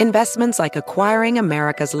 Investments like acquiring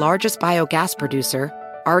America's largest biogas producer,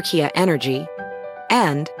 Archaea Energy,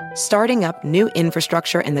 and starting up new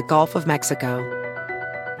infrastructure in the Gulf of Mexico.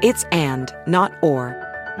 It's and, not or.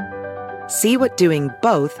 See what doing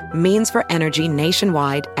both means for energy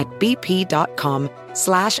nationwide at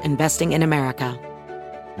bp.com/investing in America.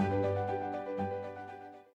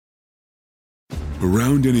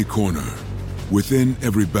 Around any corner, within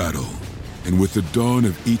every battle, and with the dawn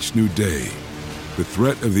of each new day, the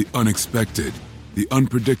threat of the unexpected, the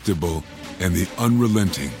unpredictable, and the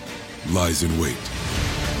unrelenting lies in wait.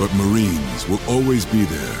 But Marines will always be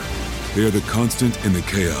there. They are the constant in the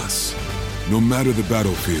chaos. No matter the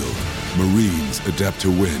battlefield, Marines adapt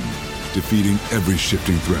to win, defeating every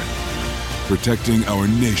shifting threat, protecting our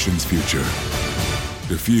nation's future.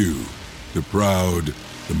 The few, the proud,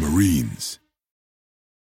 the Marines.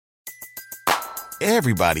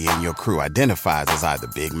 Everybody in your crew identifies as either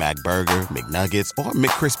Big Mac Burger, McNuggets, or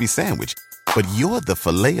McCrispy Sandwich. But you're the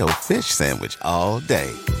Filet-O-Fish Sandwich all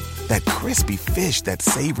day. That crispy fish, that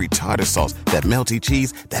savory tartar sauce, that melty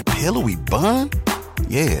cheese, that pillowy bun.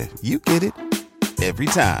 Yeah, you get it. Every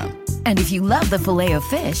time. And if you love the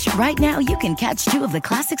Filet-O-Fish, right now you can catch two of the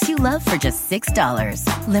classics you love for just $6.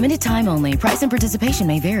 Limited time only. Price and participation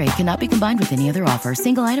may vary. Cannot be combined with any other offer.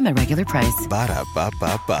 Single item at regular price.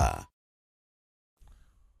 Ba-da-ba-ba-ba.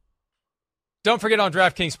 Don't forget, on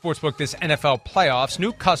DraftKings Sportsbook this NFL playoffs,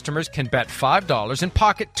 new customers can bet $5 and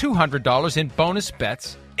pocket $200 in bonus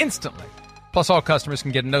bets instantly. Plus, all customers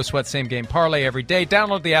can get a no-sweat same-game parlay every day.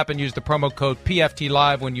 Download the app and use the promo code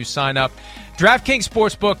PFTLive when you sign up. DraftKings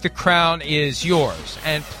Sportsbook, the crown is yours.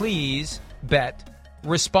 And please bet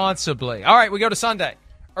responsibly. All right, we go to Sunday.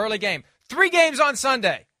 Early game. 3 games on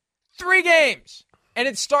Sunday. 3 games. And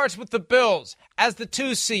it starts with the Bills as the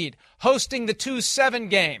 2 seed, hosting the 2-7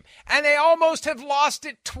 game. And they almost have lost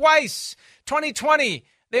it twice. 2020,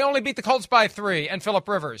 they only beat the Colts by 3 and Phillip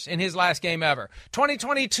Rivers in his last game ever.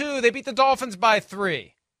 2022, they beat the Dolphins by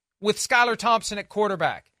 3 with Skylar Thompson at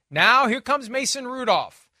quarterback. Now here comes Mason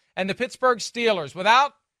Rudolph and the Pittsburgh Steelers.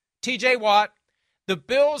 Without TJ Watt, the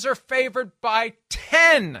Bills are favored by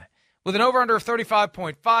 10 with an over-under of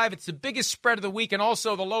 35.5. It's the biggest spread of the week and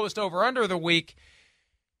also the lowest over-under of the week.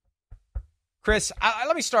 Chris,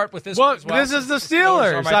 let me start with this one as well. This is the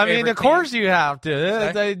Steelers. I mean, of course you have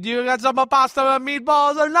to. You got some pasta and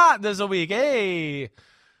meatballs or not this week? Hey,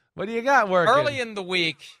 what do you got working? Early in the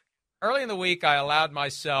week, I allowed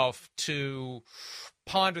myself to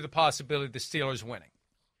ponder the possibility of the Steelers winning.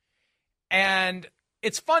 And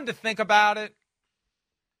it's fun to think about it,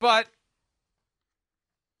 but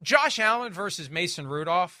Josh Allen versus Mason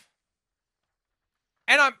Rudolph,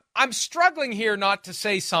 and I'm struggling here not to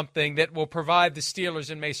say something that will provide the Steelers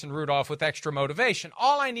and Mason Rudolph with extra motivation.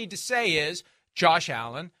 All I need to say is Josh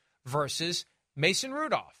Allen versus Mason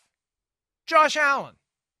Rudolph. Josh Allen.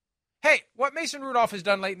 Hey, what Mason Rudolph has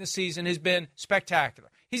done late in the season has been spectacular.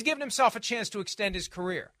 He's given himself a chance to extend his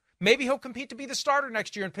career. Maybe he'll compete to be the starter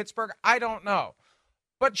next year in Pittsburgh. I don't know.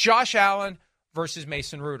 But Josh Allen versus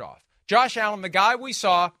Mason Rudolph. Josh Allen, the guy we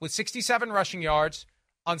saw with 67 rushing yards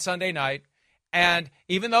on Sunday night. And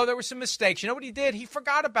even though there were some mistakes, you know what he did? He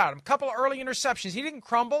forgot about him. A couple of early interceptions. He didn't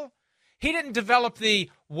crumble. He didn't develop the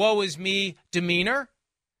woe is me demeanor.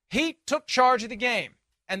 He took charge of the game,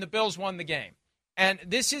 and the Bills won the game. And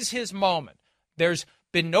this is his moment. There's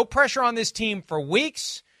been no pressure on this team for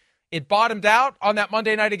weeks. It bottomed out on that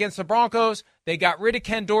Monday night against the Broncos. They got rid of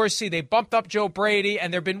Ken Dorsey. They bumped up Joe Brady,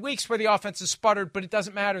 and there have been weeks where the offense has sputtered, but it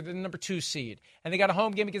doesn't matter. They're the number 2 seed. And they got a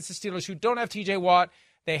home game against the Steelers, who don't have T.J. Watt.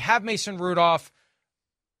 They have Mason Rudolph.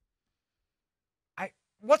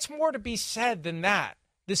 What's more to be said than that?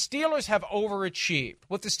 The Steelers have overachieved.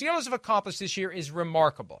 What the Steelers have accomplished this year is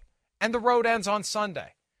remarkable. And the road ends on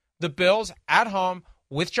Sunday. The Bills at home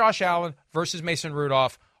with Josh Allen versus Mason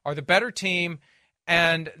Rudolph are the better team,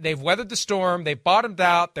 and they've weathered the storm. They've bottomed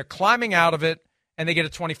out. They're climbing out of it, and they get a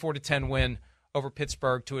 24-10 win over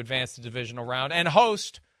Pittsburgh to advance the divisional round and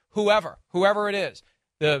host whoever it is.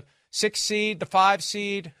 The 6 seed, the 5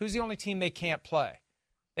 seed. Who's the only team they can't play?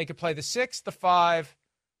 They could play the 6, the 5,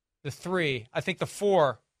 the 3. I think the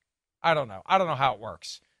 4. I don't know. I don't know how it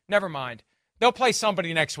works. Never mind. They'll play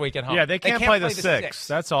somebody next week at home. Yeah, they can't play the 6.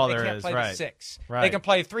 That's all there is. They can't play right. the 6. Right. They can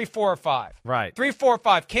play 3, 4, or 5. Right. 3, 4,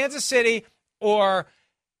 5. Kansas City or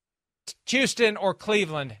Houston or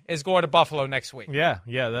Cleveland is going to Buffalo next week. Yeah,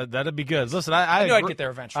 that'd be good. Listen, I knew I'd get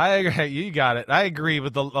there eventually. I agree. You got it. I agree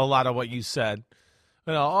with a lot of what you said.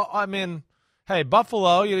 You know, I mean, hey,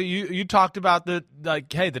 Buffalo. You talked about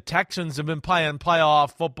the Texans have been playing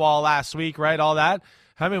playoff football last week, right? All that.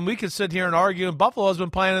 I mean, we could sit here and argue, and Buffalo's been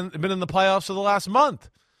in the playoffs for the last month.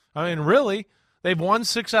 I mean, really, they've won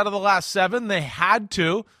 6 out of the last 7. They had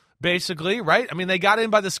to, basically, right? I mean, they got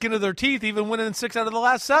in by the skin of their teeth, even winning 6 out of the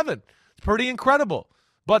last 7. It's pretty incredible.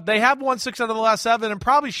 But they have won 6 out of the last 7 and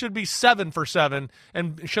probably should be 7 for 7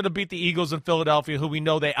 and should have beat the Eagles in Philadelphia, who we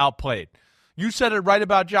know they outplayed. You said it right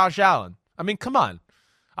about Josh Allen. I mean, come on.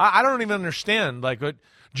 I don't even understand.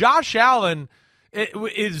 Josh Allen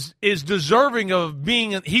is deserving of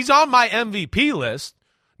being – he's on my MVP list.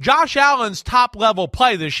 Josh Allen's top-level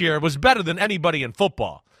play this year was better than anybody in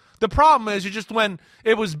football. The problem is just when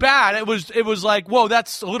it was bad, it was like, whoa,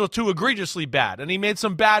 that's a little too egregiously bad. And he made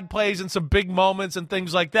some bad plays and some big moments and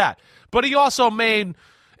things like that. But he also made –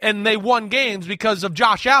 and they won games because of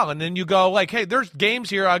Josh Allen. And you go like, hey, there's games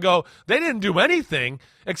here. I go, they didn't do anything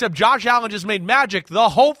except Josh Allen just made magic the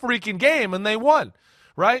whole freaking game, and they won,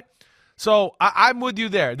 right? So I'm with you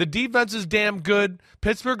there. The defense is damn good.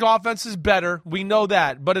 Pittsburgh offense is better. We know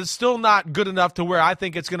that. But it's still not good enough to where I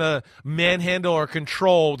think it's going to manhandle or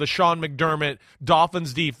control the Sean McDermott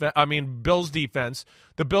Bills defense.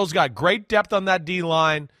 The Bills got great depth on that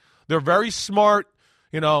D-line. They're very smart.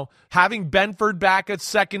 Having Benford back at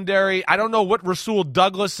secondary. I don't know what Rasul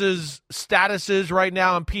Douglas's status is right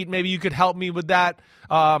now. And Pete, maybe you could help me with that.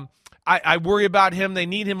 I worry about him. They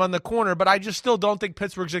need him on the corner, but I just still don't think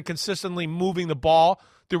Pittsburgh's consistently moving the ball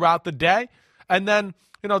throughout the day. And then,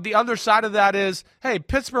 the other side of that is, hey,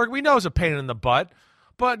 Pittsburgh, we know is a pain in the butt,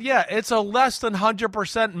 but yeah, it's a less than 100%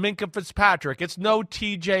 Minkah Fitzpatrick. It's no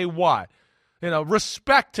T.J. Watt.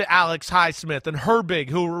 Respect to Alex Highsmith and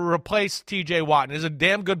Herbig, who replaced T.J. Watt and is a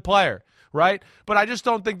damn good player, right? But I just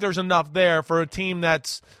don't think there's enough there for a team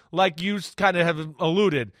that's, like you kind of have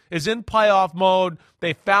alluded, is in playoff mode.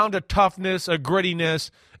 They found a toughness, a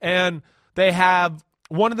grittiness, and they have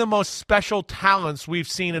one of the most special talents we've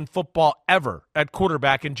seen in football ever at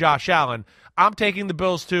quarterback in Josh Allen. I'm taking the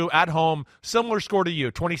Bills, too, at home. Similar score to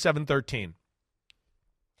you, 27-13.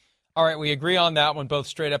 All right, we agree on that one, both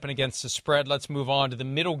straight up and against the spread. Let's move on to the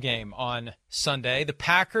middle game on Sunday, the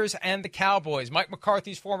Packers and the Cowboys. Mike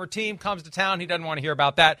McCarthy's former team comes to town. He doesn't want to hear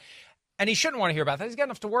about that, and he shouldn't want to hear about that. He's got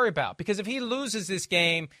enough to worry about, because if he loses this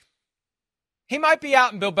game, he might be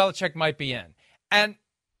out and Bill Belichick might be in. And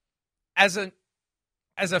as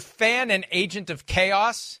a fan and agent of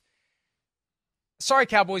chaos, sorry,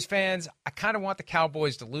 Cowboys fans, I kind of want the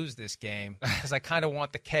Cowboys to lose this game because I kind of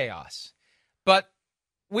want the chaos. But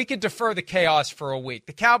we could defer the chaos for a week.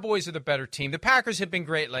 The Cowboys are the better team. The Packers have been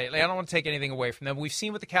great lately. I don't want to take anything away from them. We've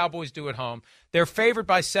seen what the Cowboys do at home. They're favored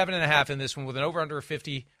by 7.5 in this one with an over-under of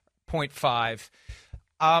 50.5.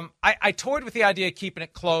 I toyed with the idea of keeping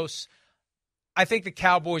it close. I think the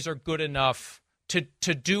Cowboys are good enough to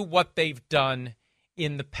do what they've done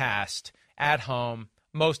in the past at home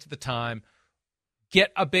most of the time.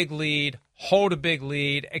 Get a big lead, hold a big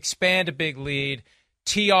lead, expand a big lead,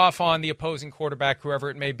 tee off on the opposing quarterback, whoever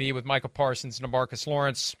it may be, with Michael Parsons and DeMarcus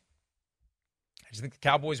Lawrence. I just think the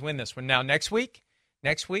Cowboys win this one. Now, next week,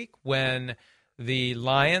 when the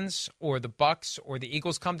Lions or the Bucs or the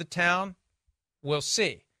Eagles come to town, we'll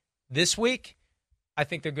see. This week, I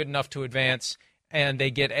think they're good enough to advance, and they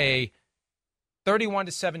get a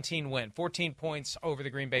 31-17 win, 14 points over the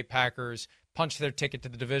Green Bay Packers, punch their ticket to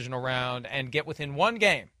the divisional round, and get within one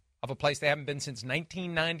game of a place they haven't been since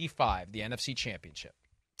 1995, the NFC Championship.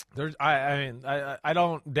 I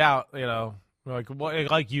don't doubt,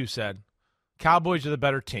 like you said, Cowboys are the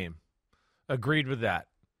better team. Agreed with that.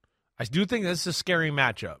 I do think this is a scary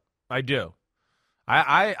matchup. I do.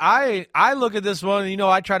 I look at this one, and,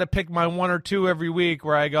 I try to pick my one or two every week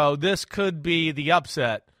where I go, this could be the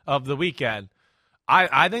upset of the weekend.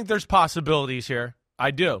 I think there's possibilities here. I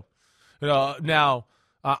do. Now,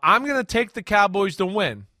 I'm going to take the Cowboys to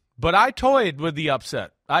win, but I toyed with the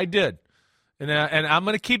upset. I did. And I'm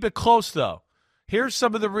going to keep it close, though. Here's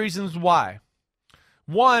some of the reasons why.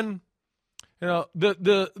 One,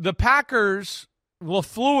 the Packers,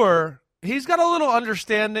 LaFleur, he's got a little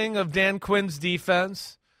understanding of Dan Quinn's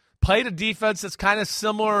defense. Played a defense that's kind of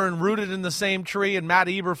similar and rooted in the same tree in Matt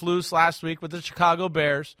Eberflus last week with the Chicago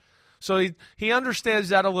Bears. So he understands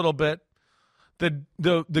that a little bit.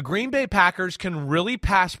 The Green Bay Packers can really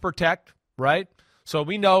pass protect, right? So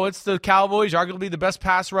we know it's the Cowboys, arguably the best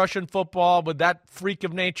pass rush in football, with that freak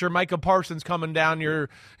of nature, Micah Parsons coming down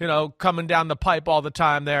coming down the pipe all the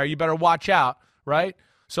time there. You better watch out, right?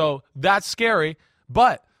 So that's scary.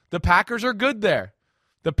 But the Packers are good there.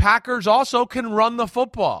 The Packers also can run the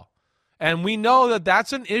football. And we know that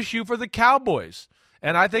that's an issue for the Cowboys.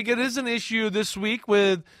 And I think it is an issue this week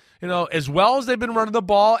with, as well as they've been running the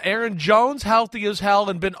ball, Aaron Jones healthy as hell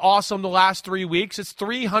and been awesome the last 3 weeks. It's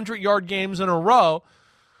 300-yard games in a row.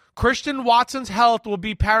 Christian Watson's health will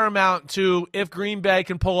be paramount to if Green Bay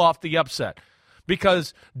can pull off the upset.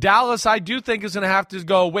 Because Dallas, I do think, is going to have to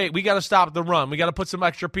go, wait, we got to stop the run. We got to put some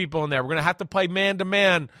extra people in there. We're going to have to play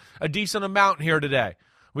man-to-man a decent amount here today.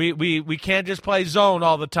 We can't just play zone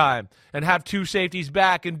all the time and have two safeties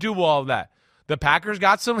back and do all of that. The Packers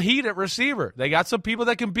got some heat at receiver. They got some people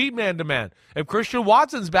that can beat man-to-man. If Christian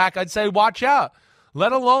Watson's back, I'd say watch out.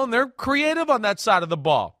 Let alone they're creative on that side of the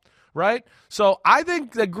ball, right? So I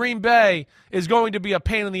think that Green Bay is going to be a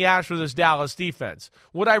pain in the ass for this Dallas defense.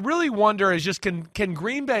 What I really wonder is just can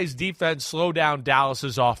Green Bay's defense slow down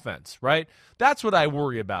Dallas's offense, right? That's what I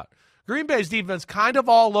worry about. Green Bay's defense kind of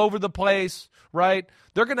all over the place, right?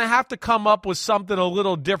 They're going to have to come up with something a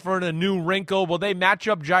little different, a new wrinkle. Will they match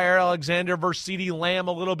up Jair Alexander versus CeeDee Lamb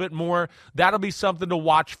a little bit more? That'll be something to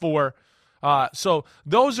watch for. So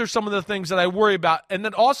those are some of the things that I worry about. And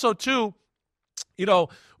then also, too,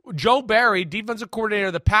 Joe Barry, defensive coordinator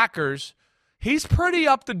of the Packers, he's pretty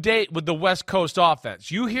up to date with the West Coast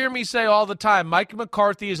offense. You hear me say all the time, Mike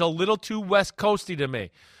McCarthy is a little too West Coasty to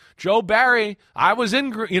me. Joe Barry, I was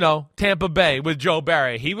in, Tampa Bay with Joe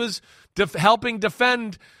Barry. He was helping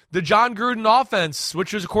defend the John Gruden offense,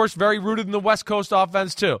 which is, of course, very rooted in the West Coast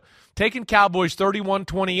offense, too. Taking Cowboys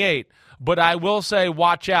 31-28, but I will say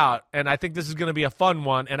watch out, and I think this is going to be a fun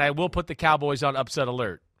one, and I will put the Cowboys on upset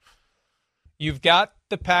alert. You've got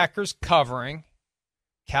the Packers covering,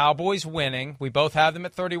 Cowboys winning. We both have them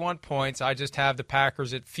at 31 points. I just have the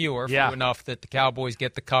Packers at fewer for enough that the Cowboys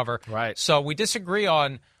get the cover. Right. So we disagree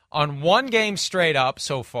on one game straight up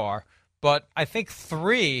so far, but I think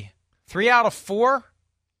three out of four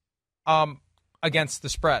against the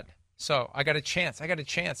spread. So I got a chance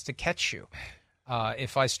to catch you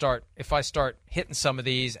if I start hitting some of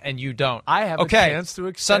these and you don't. I have a chance to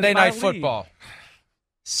extend Sunday my night lead. football.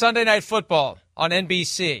 Sunday night football on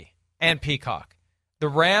NBC and Peacock. The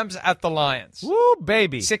Rams at the Lions. Woo,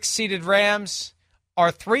 baby. 6-seeded Rams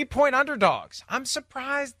are 3-point underdogs. I'm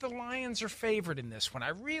surprised the Lions are favored in this one. I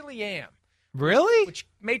really am. Really? Which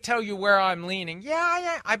may tell you where I'm leaning.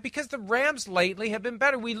 Yeah. Because the Rams lately have been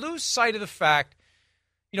better. We lose sight of the fact,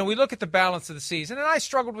 we look at the balance of the season, and I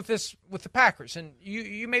struggled with this with the Packers, and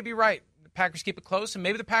you may be right. The Packers keep it close, and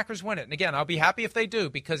maybe the Packers win it. And again, I'll be happy if they do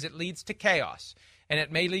because it leads to chaos, and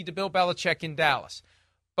it may lead to Bill Belichick in Dallas.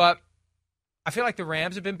 But I feel like the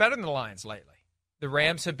Rams have been better than the Lions lately. The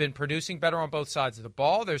Rams have been producing better on both sides of the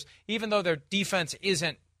ball. Even though their defense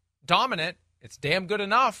isn't dominant, it's damn good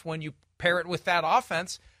enough when you pair it with that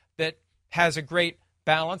offense that has a great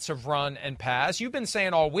balance of run and pass. You've been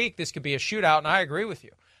saying all week this could be a shootout, and I agree with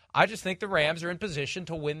you. I just think the Rams are in position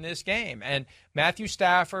to win this game. And Matthew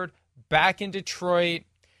Stafford back in Detroit,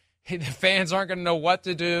 the fans aren't going to know what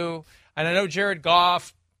to do. And I know Jared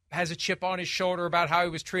Goff has a chip on his shoulder about how he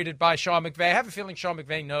was treated by Sean McVay. I have a feeling Sean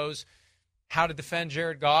McVay knows how to defend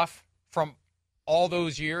Jared Goff from all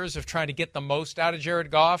those years of trying to get the most out of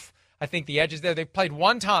Jared Goff. I think the edge is there. They played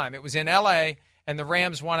one time. It was in L.A., and the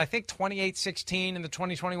Rams won, I think, 28-16 in the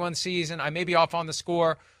 2021 season. I may be off on the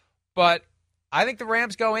score, but I think the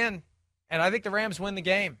Rams go in, and I think the Rams win the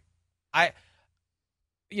game.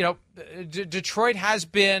 Detroit has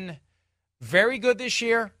been very good this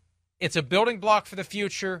year. It's a building block for the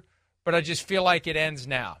future, but I just feel like it ends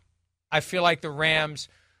now. I feel like the Rams,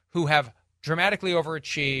 who have dramatically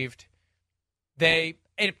overachieved,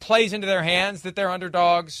 it plays into their hands that they're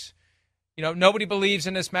underdogs. Nobody believes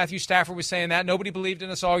in us. Matthew Stafford was saying that. Nobody believed in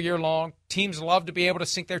us all year long. Teams love to be able to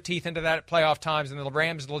sink their teeth into that at playoff times, and the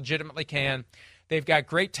Rams legitimately can. They've got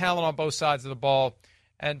great talent on both sides of the ball,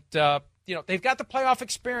 and they've got the playoff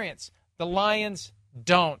experience. The Lions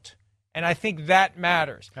don't, and I think that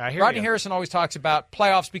matters. Rodney Harrison always talks about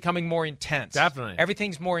playoffs becoming more intense. Definitely.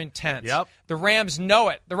 Everything's more intense. Yep. The Rams know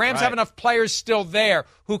it. The Rams have enough players still there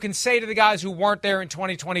who can say to the guys who weren't there in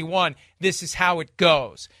 2021, this is how it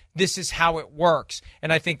goes. This is how it works.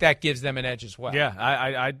 And I think that gives them an edge as well. Yeah,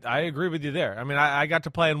 I agree with you there. I mean, I got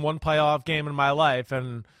to play in one playoff game in my life,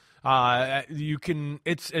 and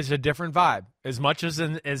it's a different vibe. As much as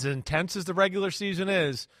intense as the regular season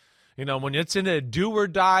is, when it's in a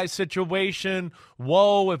do-or-die situation,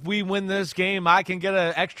 whoa, if we win this game, I can get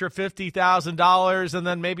an extra $50,000 and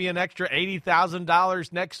then maybe an extra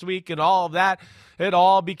 $80,000 next week and all of that.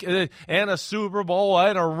 And a Super Bowl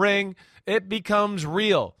and a ring. It becomes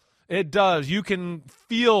real. It does. You can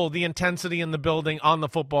feel the intensity in the building on the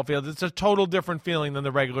football field. It's a total different feeling than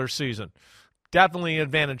the regular season. Definitely an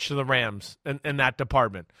advantage to the Rams in that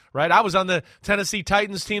department, right? I was on the Tennessee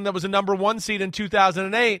Titans team that was a number 1 seed in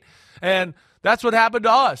 2008, and that's what happened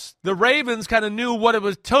to us. The Ravens kind of knew what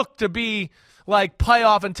it took to be like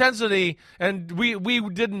playoff intensity, and we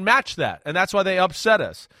didn't match that, and that's why they upset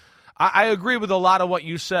us. I agree with a lot of what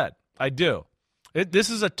you said. I do. This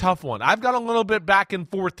is a tough one. I've got a little bit back and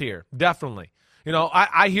forth here, definitely.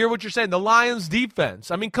 I hear what you're saying. The Lions' defense.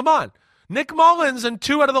 I mean, come on. Nick Mullins in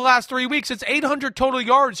 2 out of the last 3 weeks, it's 800 total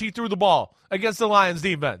yards he threw the ball against the Lions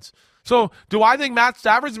defense. So do I think Matt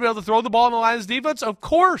Stafford's going to be able to throw the ball in the Lions defense? Of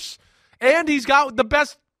course. And he's got the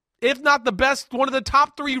best, if not the best, one of the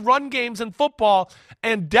top 3 run games in football,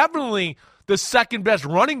 and definitely the second best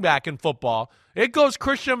running back in football. It goes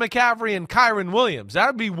Christian McCaffrey and Kyren Williams. That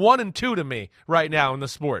would be 1 and 2 to me right now in the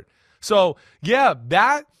sport. So, yeah,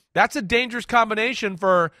 that's a dangerous combination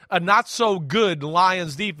for a not-so-good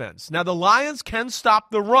Lions defense. Now, the Lions can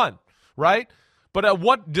stop the run, right? But at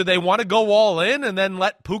what do they want to go all in and then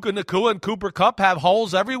let Puka Nacua and Cooper Kupp have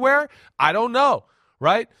holes everywhere? I don't know,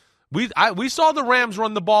 right? We saw the Rams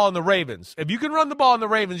run the ball in the Ravens. If you can run the ball in the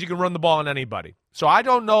Ravens, you can run the ball on anybody. So I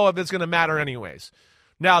don't know if it's going to matter anyways.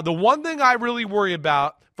 Now, the one thing I really worry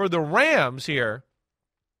about for the Rams here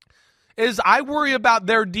is I worry about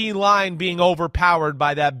their D-line being overpowered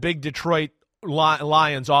by that big Detroit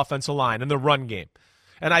Lions offensive line in the run game.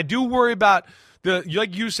 And I do worry about,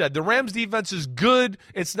 like you said, the Rams defense is good.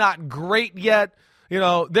 It's not great yet.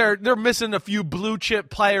 They're missing a few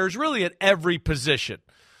blue-chip players really at every position.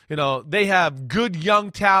 They have good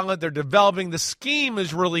young talent. They're developing. The scheme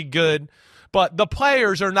is really good. But the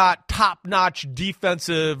players are not top-notch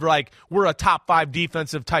defensive, like we're a top 5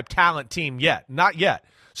 defensive type talent team yet. Not yet.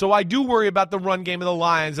 So I do worry about the run game of the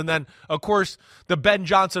Lions. And then, of course, the Ben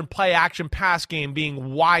Johnson play-action pass game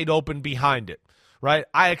being wide open behind it, right?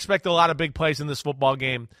 I expect a lot of big plays in this football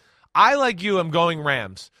game. I, like you, am going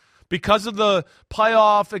Rams. Because of the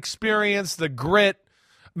playoff experience, the grit,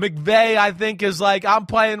 McVay, I think, is like, I'm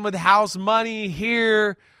playing with house money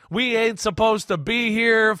here. We ain't supposed to be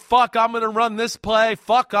here. Fuck, I'm going to run this play.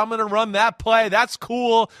 Fuck, I'm going to run that play. That's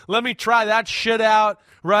cool. Let me try that shit out,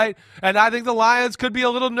 right? And I think the Lions could be a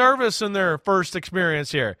little nervous in their first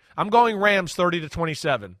experience here. I'm going Rams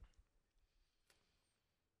 30-27.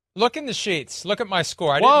 Look in the sheets. Look at my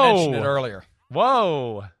score. I didn't mention it earlier.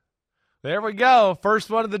 Whoa. There we go. First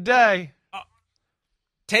one of the day.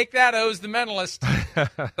 Take that, O's the mentalist.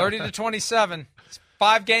 30-27.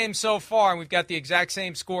 5 games so far, and we've got the exact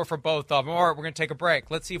same score for both of them. All right, we're going to take a break.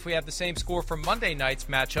 Let's see if we have the same score for Monday night's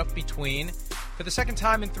matchup between, for the second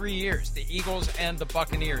time in 3 years, the Eagles and the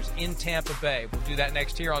Buccaneers in Tampa Bay. We'll do that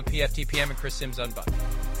next here on PFTPM and Chris Sims Unbuttoned.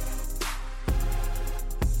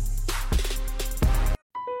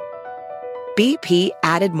 BP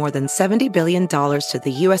added more than $70 billion to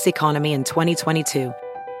the U.S. economy in 2022.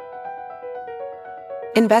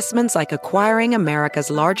 Investments like acquiring America's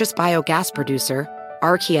largest biogas producer,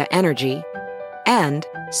 Archaea Energy, and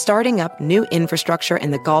starting up new infrastructure in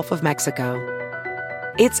the Gulf of Mexico.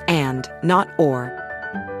 It's and, not or.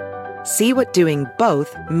 See what doing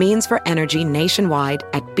both means for energy nationwide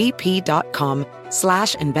at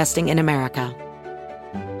bp.com/investing in America.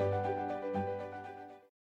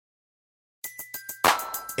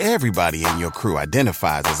 Everybody in your crew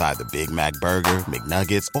identifies as either Big Mac Burger,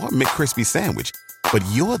 McNuggets, or McCrispy Sandwich. But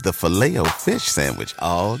you're the Filet-O-Fish Sandwich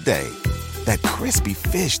all day. That crispy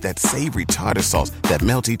fish, that savory tartar sauce, that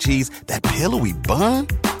melty cheese, that pillowy bun.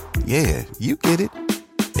 Yeah, you get it.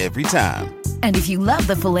 Every time. And if you love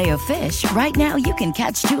the Filet-O-Fish, right now you can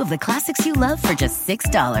catch 2 of the classics you love for just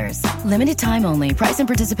 $6. Limited time only. Price and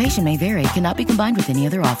participation may vary. Cannot be combined with any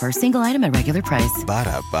other offer. Single item at regular price.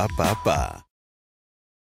 Ba-da-ba-ba-ba.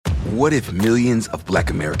 What if millions of Black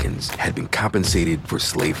Americans had been compensated for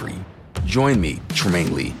slavery? Join me,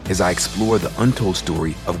 Tremaine Lee, as I explore the untold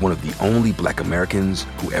story of one of the only Black Americans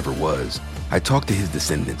who ever was. I talk to his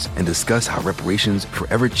descendants and discuss how reparations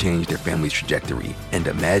forever changed their family's trajectory and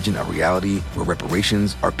imagine a reality where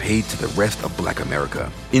reparations are paid to the rest of Black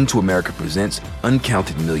America. Into America presents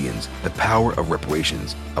Uncounted Millions, The Power of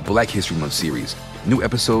Reparations, a Black History Month series. New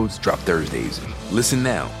episodes drop Thursdays. Listen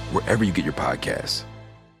now, wherever you get your podcasts.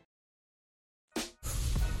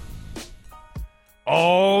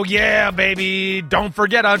 Oh, yeah, baby. Don't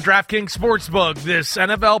forget on DraftKings Sportsbook, this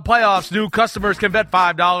NFL playoffs, new customers can bet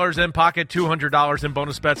 $5 and pocket $200 in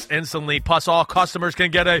bonus bets instantly. Plus, all customers can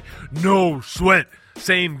get a no-sweat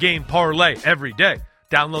same-game parlay every day.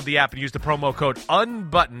 Download the app and use the promo code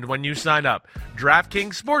UNBUTTONED when you sign up.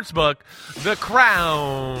 DraftKings Sportsbook, the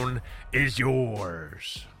crown is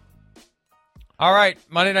yours. All right,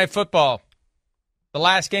 Monday Night Football. The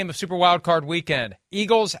last game of Super Wildcard Weekend.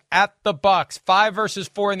 Eagles at the Bucs. 5 versus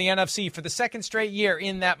 4 in the NFC for the second straight year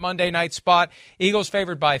in that Monday night spot. Eagles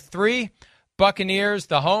favored by 3. Buccaneers,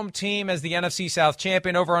 the home team as the NFC South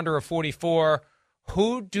champion, over under a 44.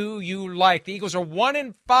 Who do you like? The Eagles are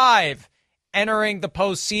 1-5 entering the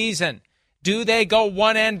postseason. Do they go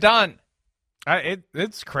one and done?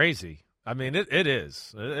 It's crazy. I mean, it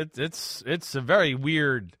is. It's a very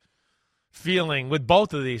weird feeling with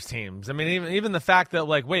both of these teams. I mean, even the fact that,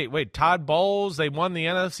 like, wait, Todd Bowles, they won the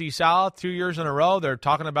NFC South 2 years in a row. They're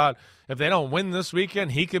talking about if they don't win this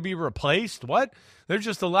weekend, he could be replaced. What? There's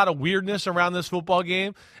just a lot of weirdness around this football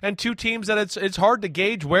game, and two teams that it's hard to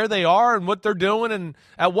gauge where they are and what they're doing and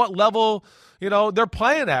at what level, they're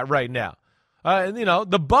playing at right now. And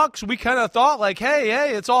the Bucs, we kind of thought like,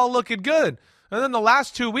 hey, it's all looking good. And then the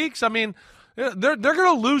last 2 weeks, I mean, they're going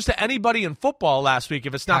to lose to anybody in football last week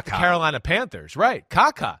if it's not the Carolina Panthers, right?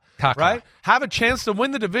 Kaka, right? Have a chance to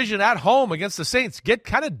win the division at home against the Saints. Get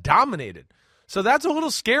kind of dominated. So that's a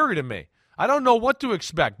little scary to me. I don't know what to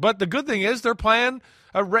expect. But the good thing is they're playing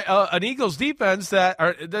an Eagles defense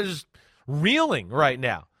they're just reeling right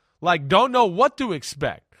now. Like, don't know what to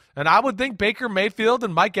expect. And I would think Baker Mayfield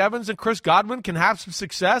and Mike Evans and Chris Godwin can have some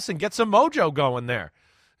success and get some mojo going there,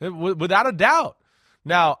 without a doubt.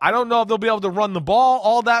 Now, I don't know if they'll be able to run the ball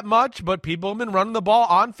all that much, but people have been running the ball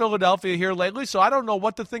on Philadelphia here lately, so I don't know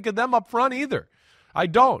what to think of them up front either. I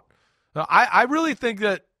don't. I really think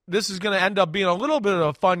that this is going to end up being a little bit of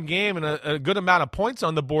a fun game and a good amount of points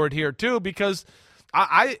on the board here too, because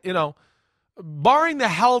barring the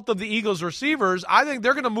health of the Eagles receivers, I think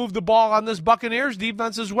they're going to move the ball on this Buccaneers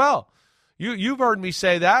defense as well. You've heard me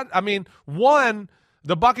say that. I mean,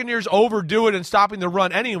 the Buccaneers overdo it in stopping the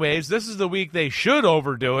run anyways. This is the week they should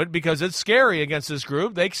overdo it because it's scary against this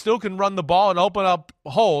group. They still can run the ball and open up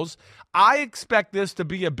holes. I expect this to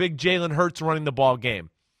be a big Jalen Hurts running the ball game.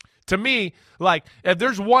 To me, like, if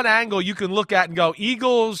there's one angle you can look at and go,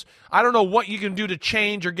 Eagles, I don't know what you can do to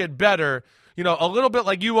change or get better. A little bit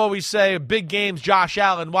like you always say, big games, Josh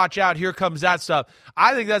Allen, watch out, here comes that stuff.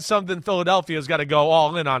 I think that's something Philadelphia's got to go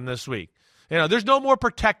all in on this week. There's no more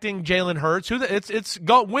protecting Jalen Hurts. It's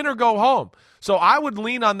go win or go home. So I would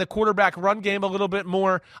lean on the quarterback run game a little bit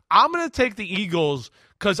more. I'm going to take the Eagles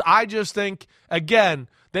because I just think, again,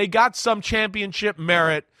 they got some championship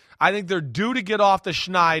merit. I think they're due to get off the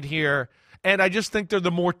schneid here, and I just think they're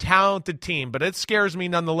the more talented team. But it scares me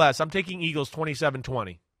nonetheless. I'm taking Eagles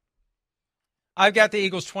 27-20. I've got the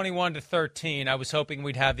Eagles 21-13. I was hoping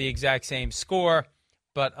we'd have the exact same score,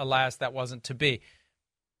 but alas, that wasn't to be.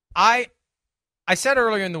 I said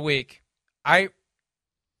earlier in the week, I'm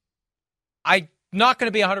not going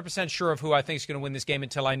to be 100% sure of who I think is going to win this game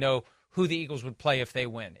until I know who the Eagles would play if they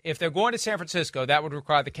win. If they're going to San Francisco, that would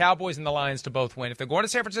require the Cowboys and the Lions to both win. If they're going to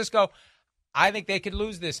San Francisco, I think they could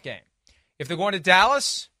lose this game. If they're going to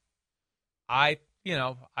Dallas, they're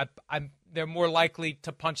more likely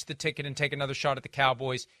to punch the ticket and take another shot at the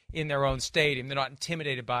Cowboys in their own stadium. They're not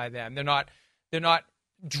intimidated by them. They're not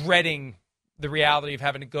dreading the reality of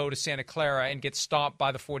having to go to Santa Clara and get stomped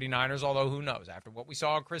by the 49ers, although who knows? After what we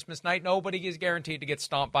saw on Christmas night, nobody is guaranteed to get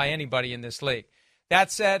stomped by anybody in this league.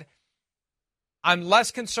 That said, I'm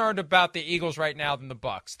less concerned about the Eagles right now than the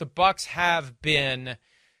Bucs. The Bucs have been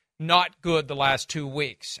not good the last 2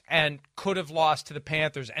 weeks and could have lost to the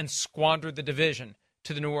Panthers and squandered the division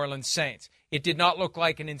to the New Orleans Saints. It did not look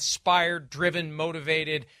like an inspired, driven,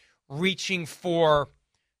 motivated, reaching for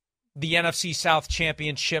the NFC South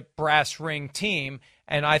Championship brass ring team,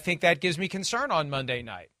 and I think that gives me concern on Monday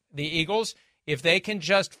night. The Eagles, if they can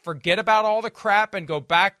just forget about all the crap and go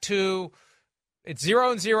back to it's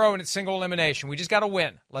 0-0 and it's single elimination. We just got to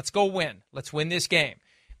win. Let's go win. Let's win this game.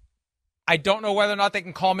 I don't know whether or not they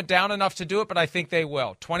can calm it down enough to do it, but I think they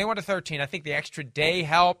will. 21-13. I think the extra day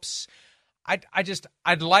helps.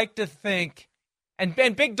 I'd like to think, and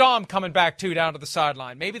Big Dom coming back too down to the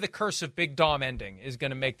sideline. Maybe the curse of Big Dom ending is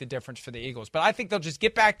going to make the difference for the Eagles. But I think they'll just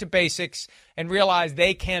get back to basics and realize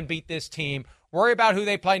they can beat this team. Worry about who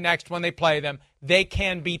they play next when they play them. They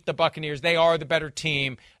can beat the Buccaneers. They are the better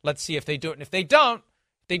team. Let's see if they do it. And if they don't,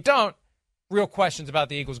 real questions about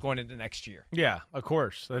the Eagles going into next year. Yeah, of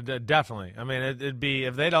course. Definitely. I mean, it'd be,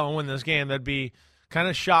 if they don't win this game, that'd be kind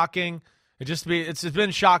of shocking. It's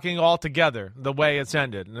been shocking altogether, the way it's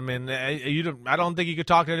ended. I mean, I don't think you could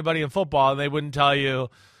talk to anybody in football and they wouldn't tell you,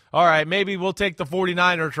 all right, maybe we'll take the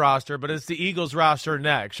 49ers roster, but it's the Eagles roster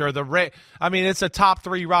next. Or it's a top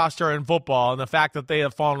 3 roster in football, and the fact that they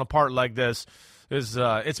have fallen apart like this is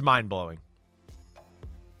it's mind-blowing.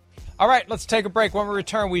 All right, let's take a break. When we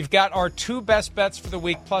return, we've got our 2 best bets for the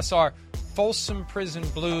week, plus our Folsom Prison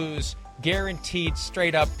Blues guaranteed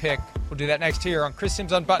straight-up pick. We'll do that next here on Chris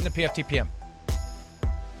Sims Unbuttoned at PFTPM.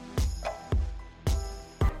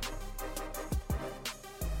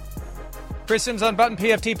 Chris Sims Unbuttoned,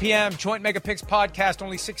 PFTPM, Joint Mega Picks podcast.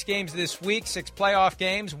 Only 6 games this week, 6 playoff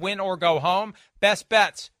games, win or go home. Best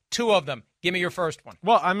bets, 2 of them. Give me your first one.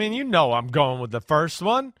 Well, I mean, I'm going with the first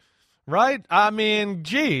one, right? I mean,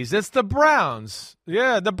 geez, it's the Browns.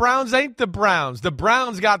 Yeah, the Browns ain't the Browns. The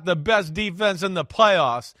Browns got the best defense in the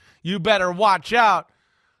playoffs. You better watch out.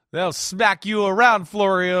 They'll smack you around,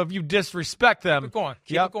 Florio, if you disrespect them. Keep it going.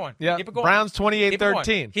 Keep it going. Yep. Keep it going. Browns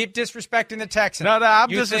 28-13. Keep disrespecting the Texans. No, I'm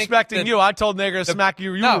disrespecting you. I told nigger to smack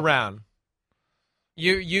you around.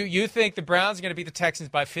 You think the Browns are going to beat the Texans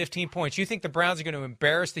by 15 points. You think the Browns are going to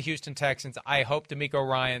embarrass the Houston Texans. I hope DeMeco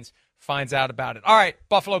Ryans finds out about it. All right,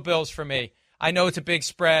 Buffalo Bills for me. I know it's a big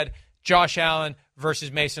spread. Josh Allen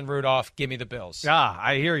versus Mason Rudolph. Give me the Bills. Ah,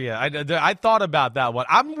 I hear you. I thought about that one.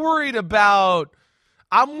 I'm worried about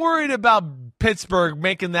Pittsburgh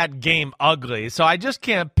making that game ugly, so I just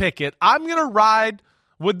can't pick it. I'm going to ride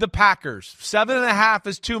with the Packers. 7.5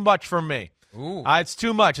 is too much for me. Ooh. It's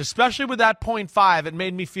too much, especially with that 0.5. It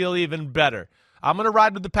made me feel even better. I'm going to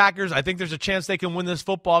ride with the Packers. I think there's a chance they can win this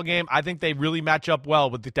football game. I think they really match up well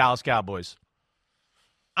with the Dallas Cowboys.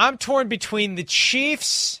 I'm torn between the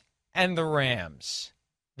Chiefs and the Rams.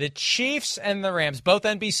 The Chiefs and the Rams, both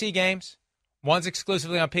NBC games. One's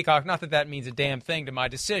exclusively on Peacock. Not that means a damn thing to my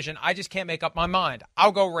decision. I just can't make up my mind.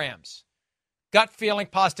 I'll go Rams. Gut feeling,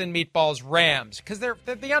 pasta and meatballs, Rams. Because they're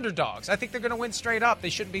the underdogs. I think they're going to win straight up. They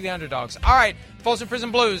shouldn't be the underdogs. All right, Folsom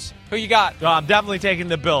Prison Blues. Who you got? Well, I'm definitely taking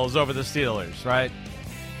the Bills over the Steelers, right?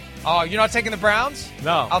 Oh, you're not taking the Browns?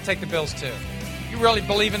 No. I'll take the Bills, too. You really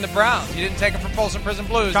believe in the Browns. You didn't take them from Folsom Prison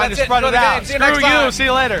Blues. Trying That's to spread it out. See you next time. See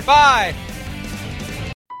you later. Bye.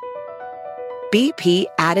 BP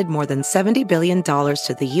added more than $70 billion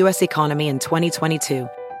to the U.S. economy in 2022.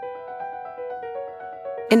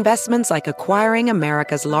 Investments like acquiring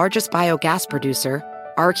America's largest biogas producer,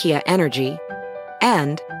 Archaea Energy,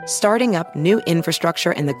 and starting up new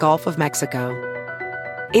infrastructure in the Gulf of Mexico.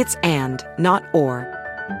 It's and, not or.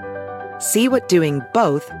 See what doing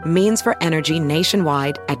both means for energy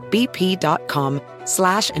nationwide at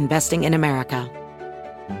bp.com/investing in America.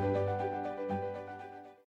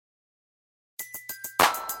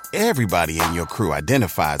 Everybody in your crew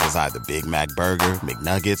identifies as either Big Mac Burger,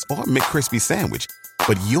 McNuggets, or McCrispy Sandwich.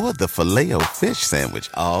 But you're the Filet-O-Fish Sandwich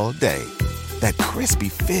all day. That crispy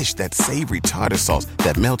fish, that savory tartar sauce,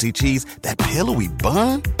 that melty cheese, that pillowy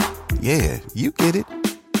bun. Yeah, you get it.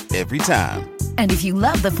 Every time. And if you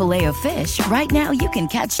love the Filet-O-Fish, right now you can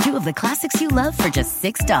catch 2 of the classics you love for just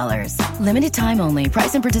 $6. Limited time only.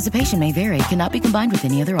 Price and participation may vary. Cannot be combined with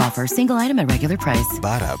any other offer. Single item at regular price.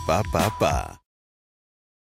 Ba-da-ba-ba-ba.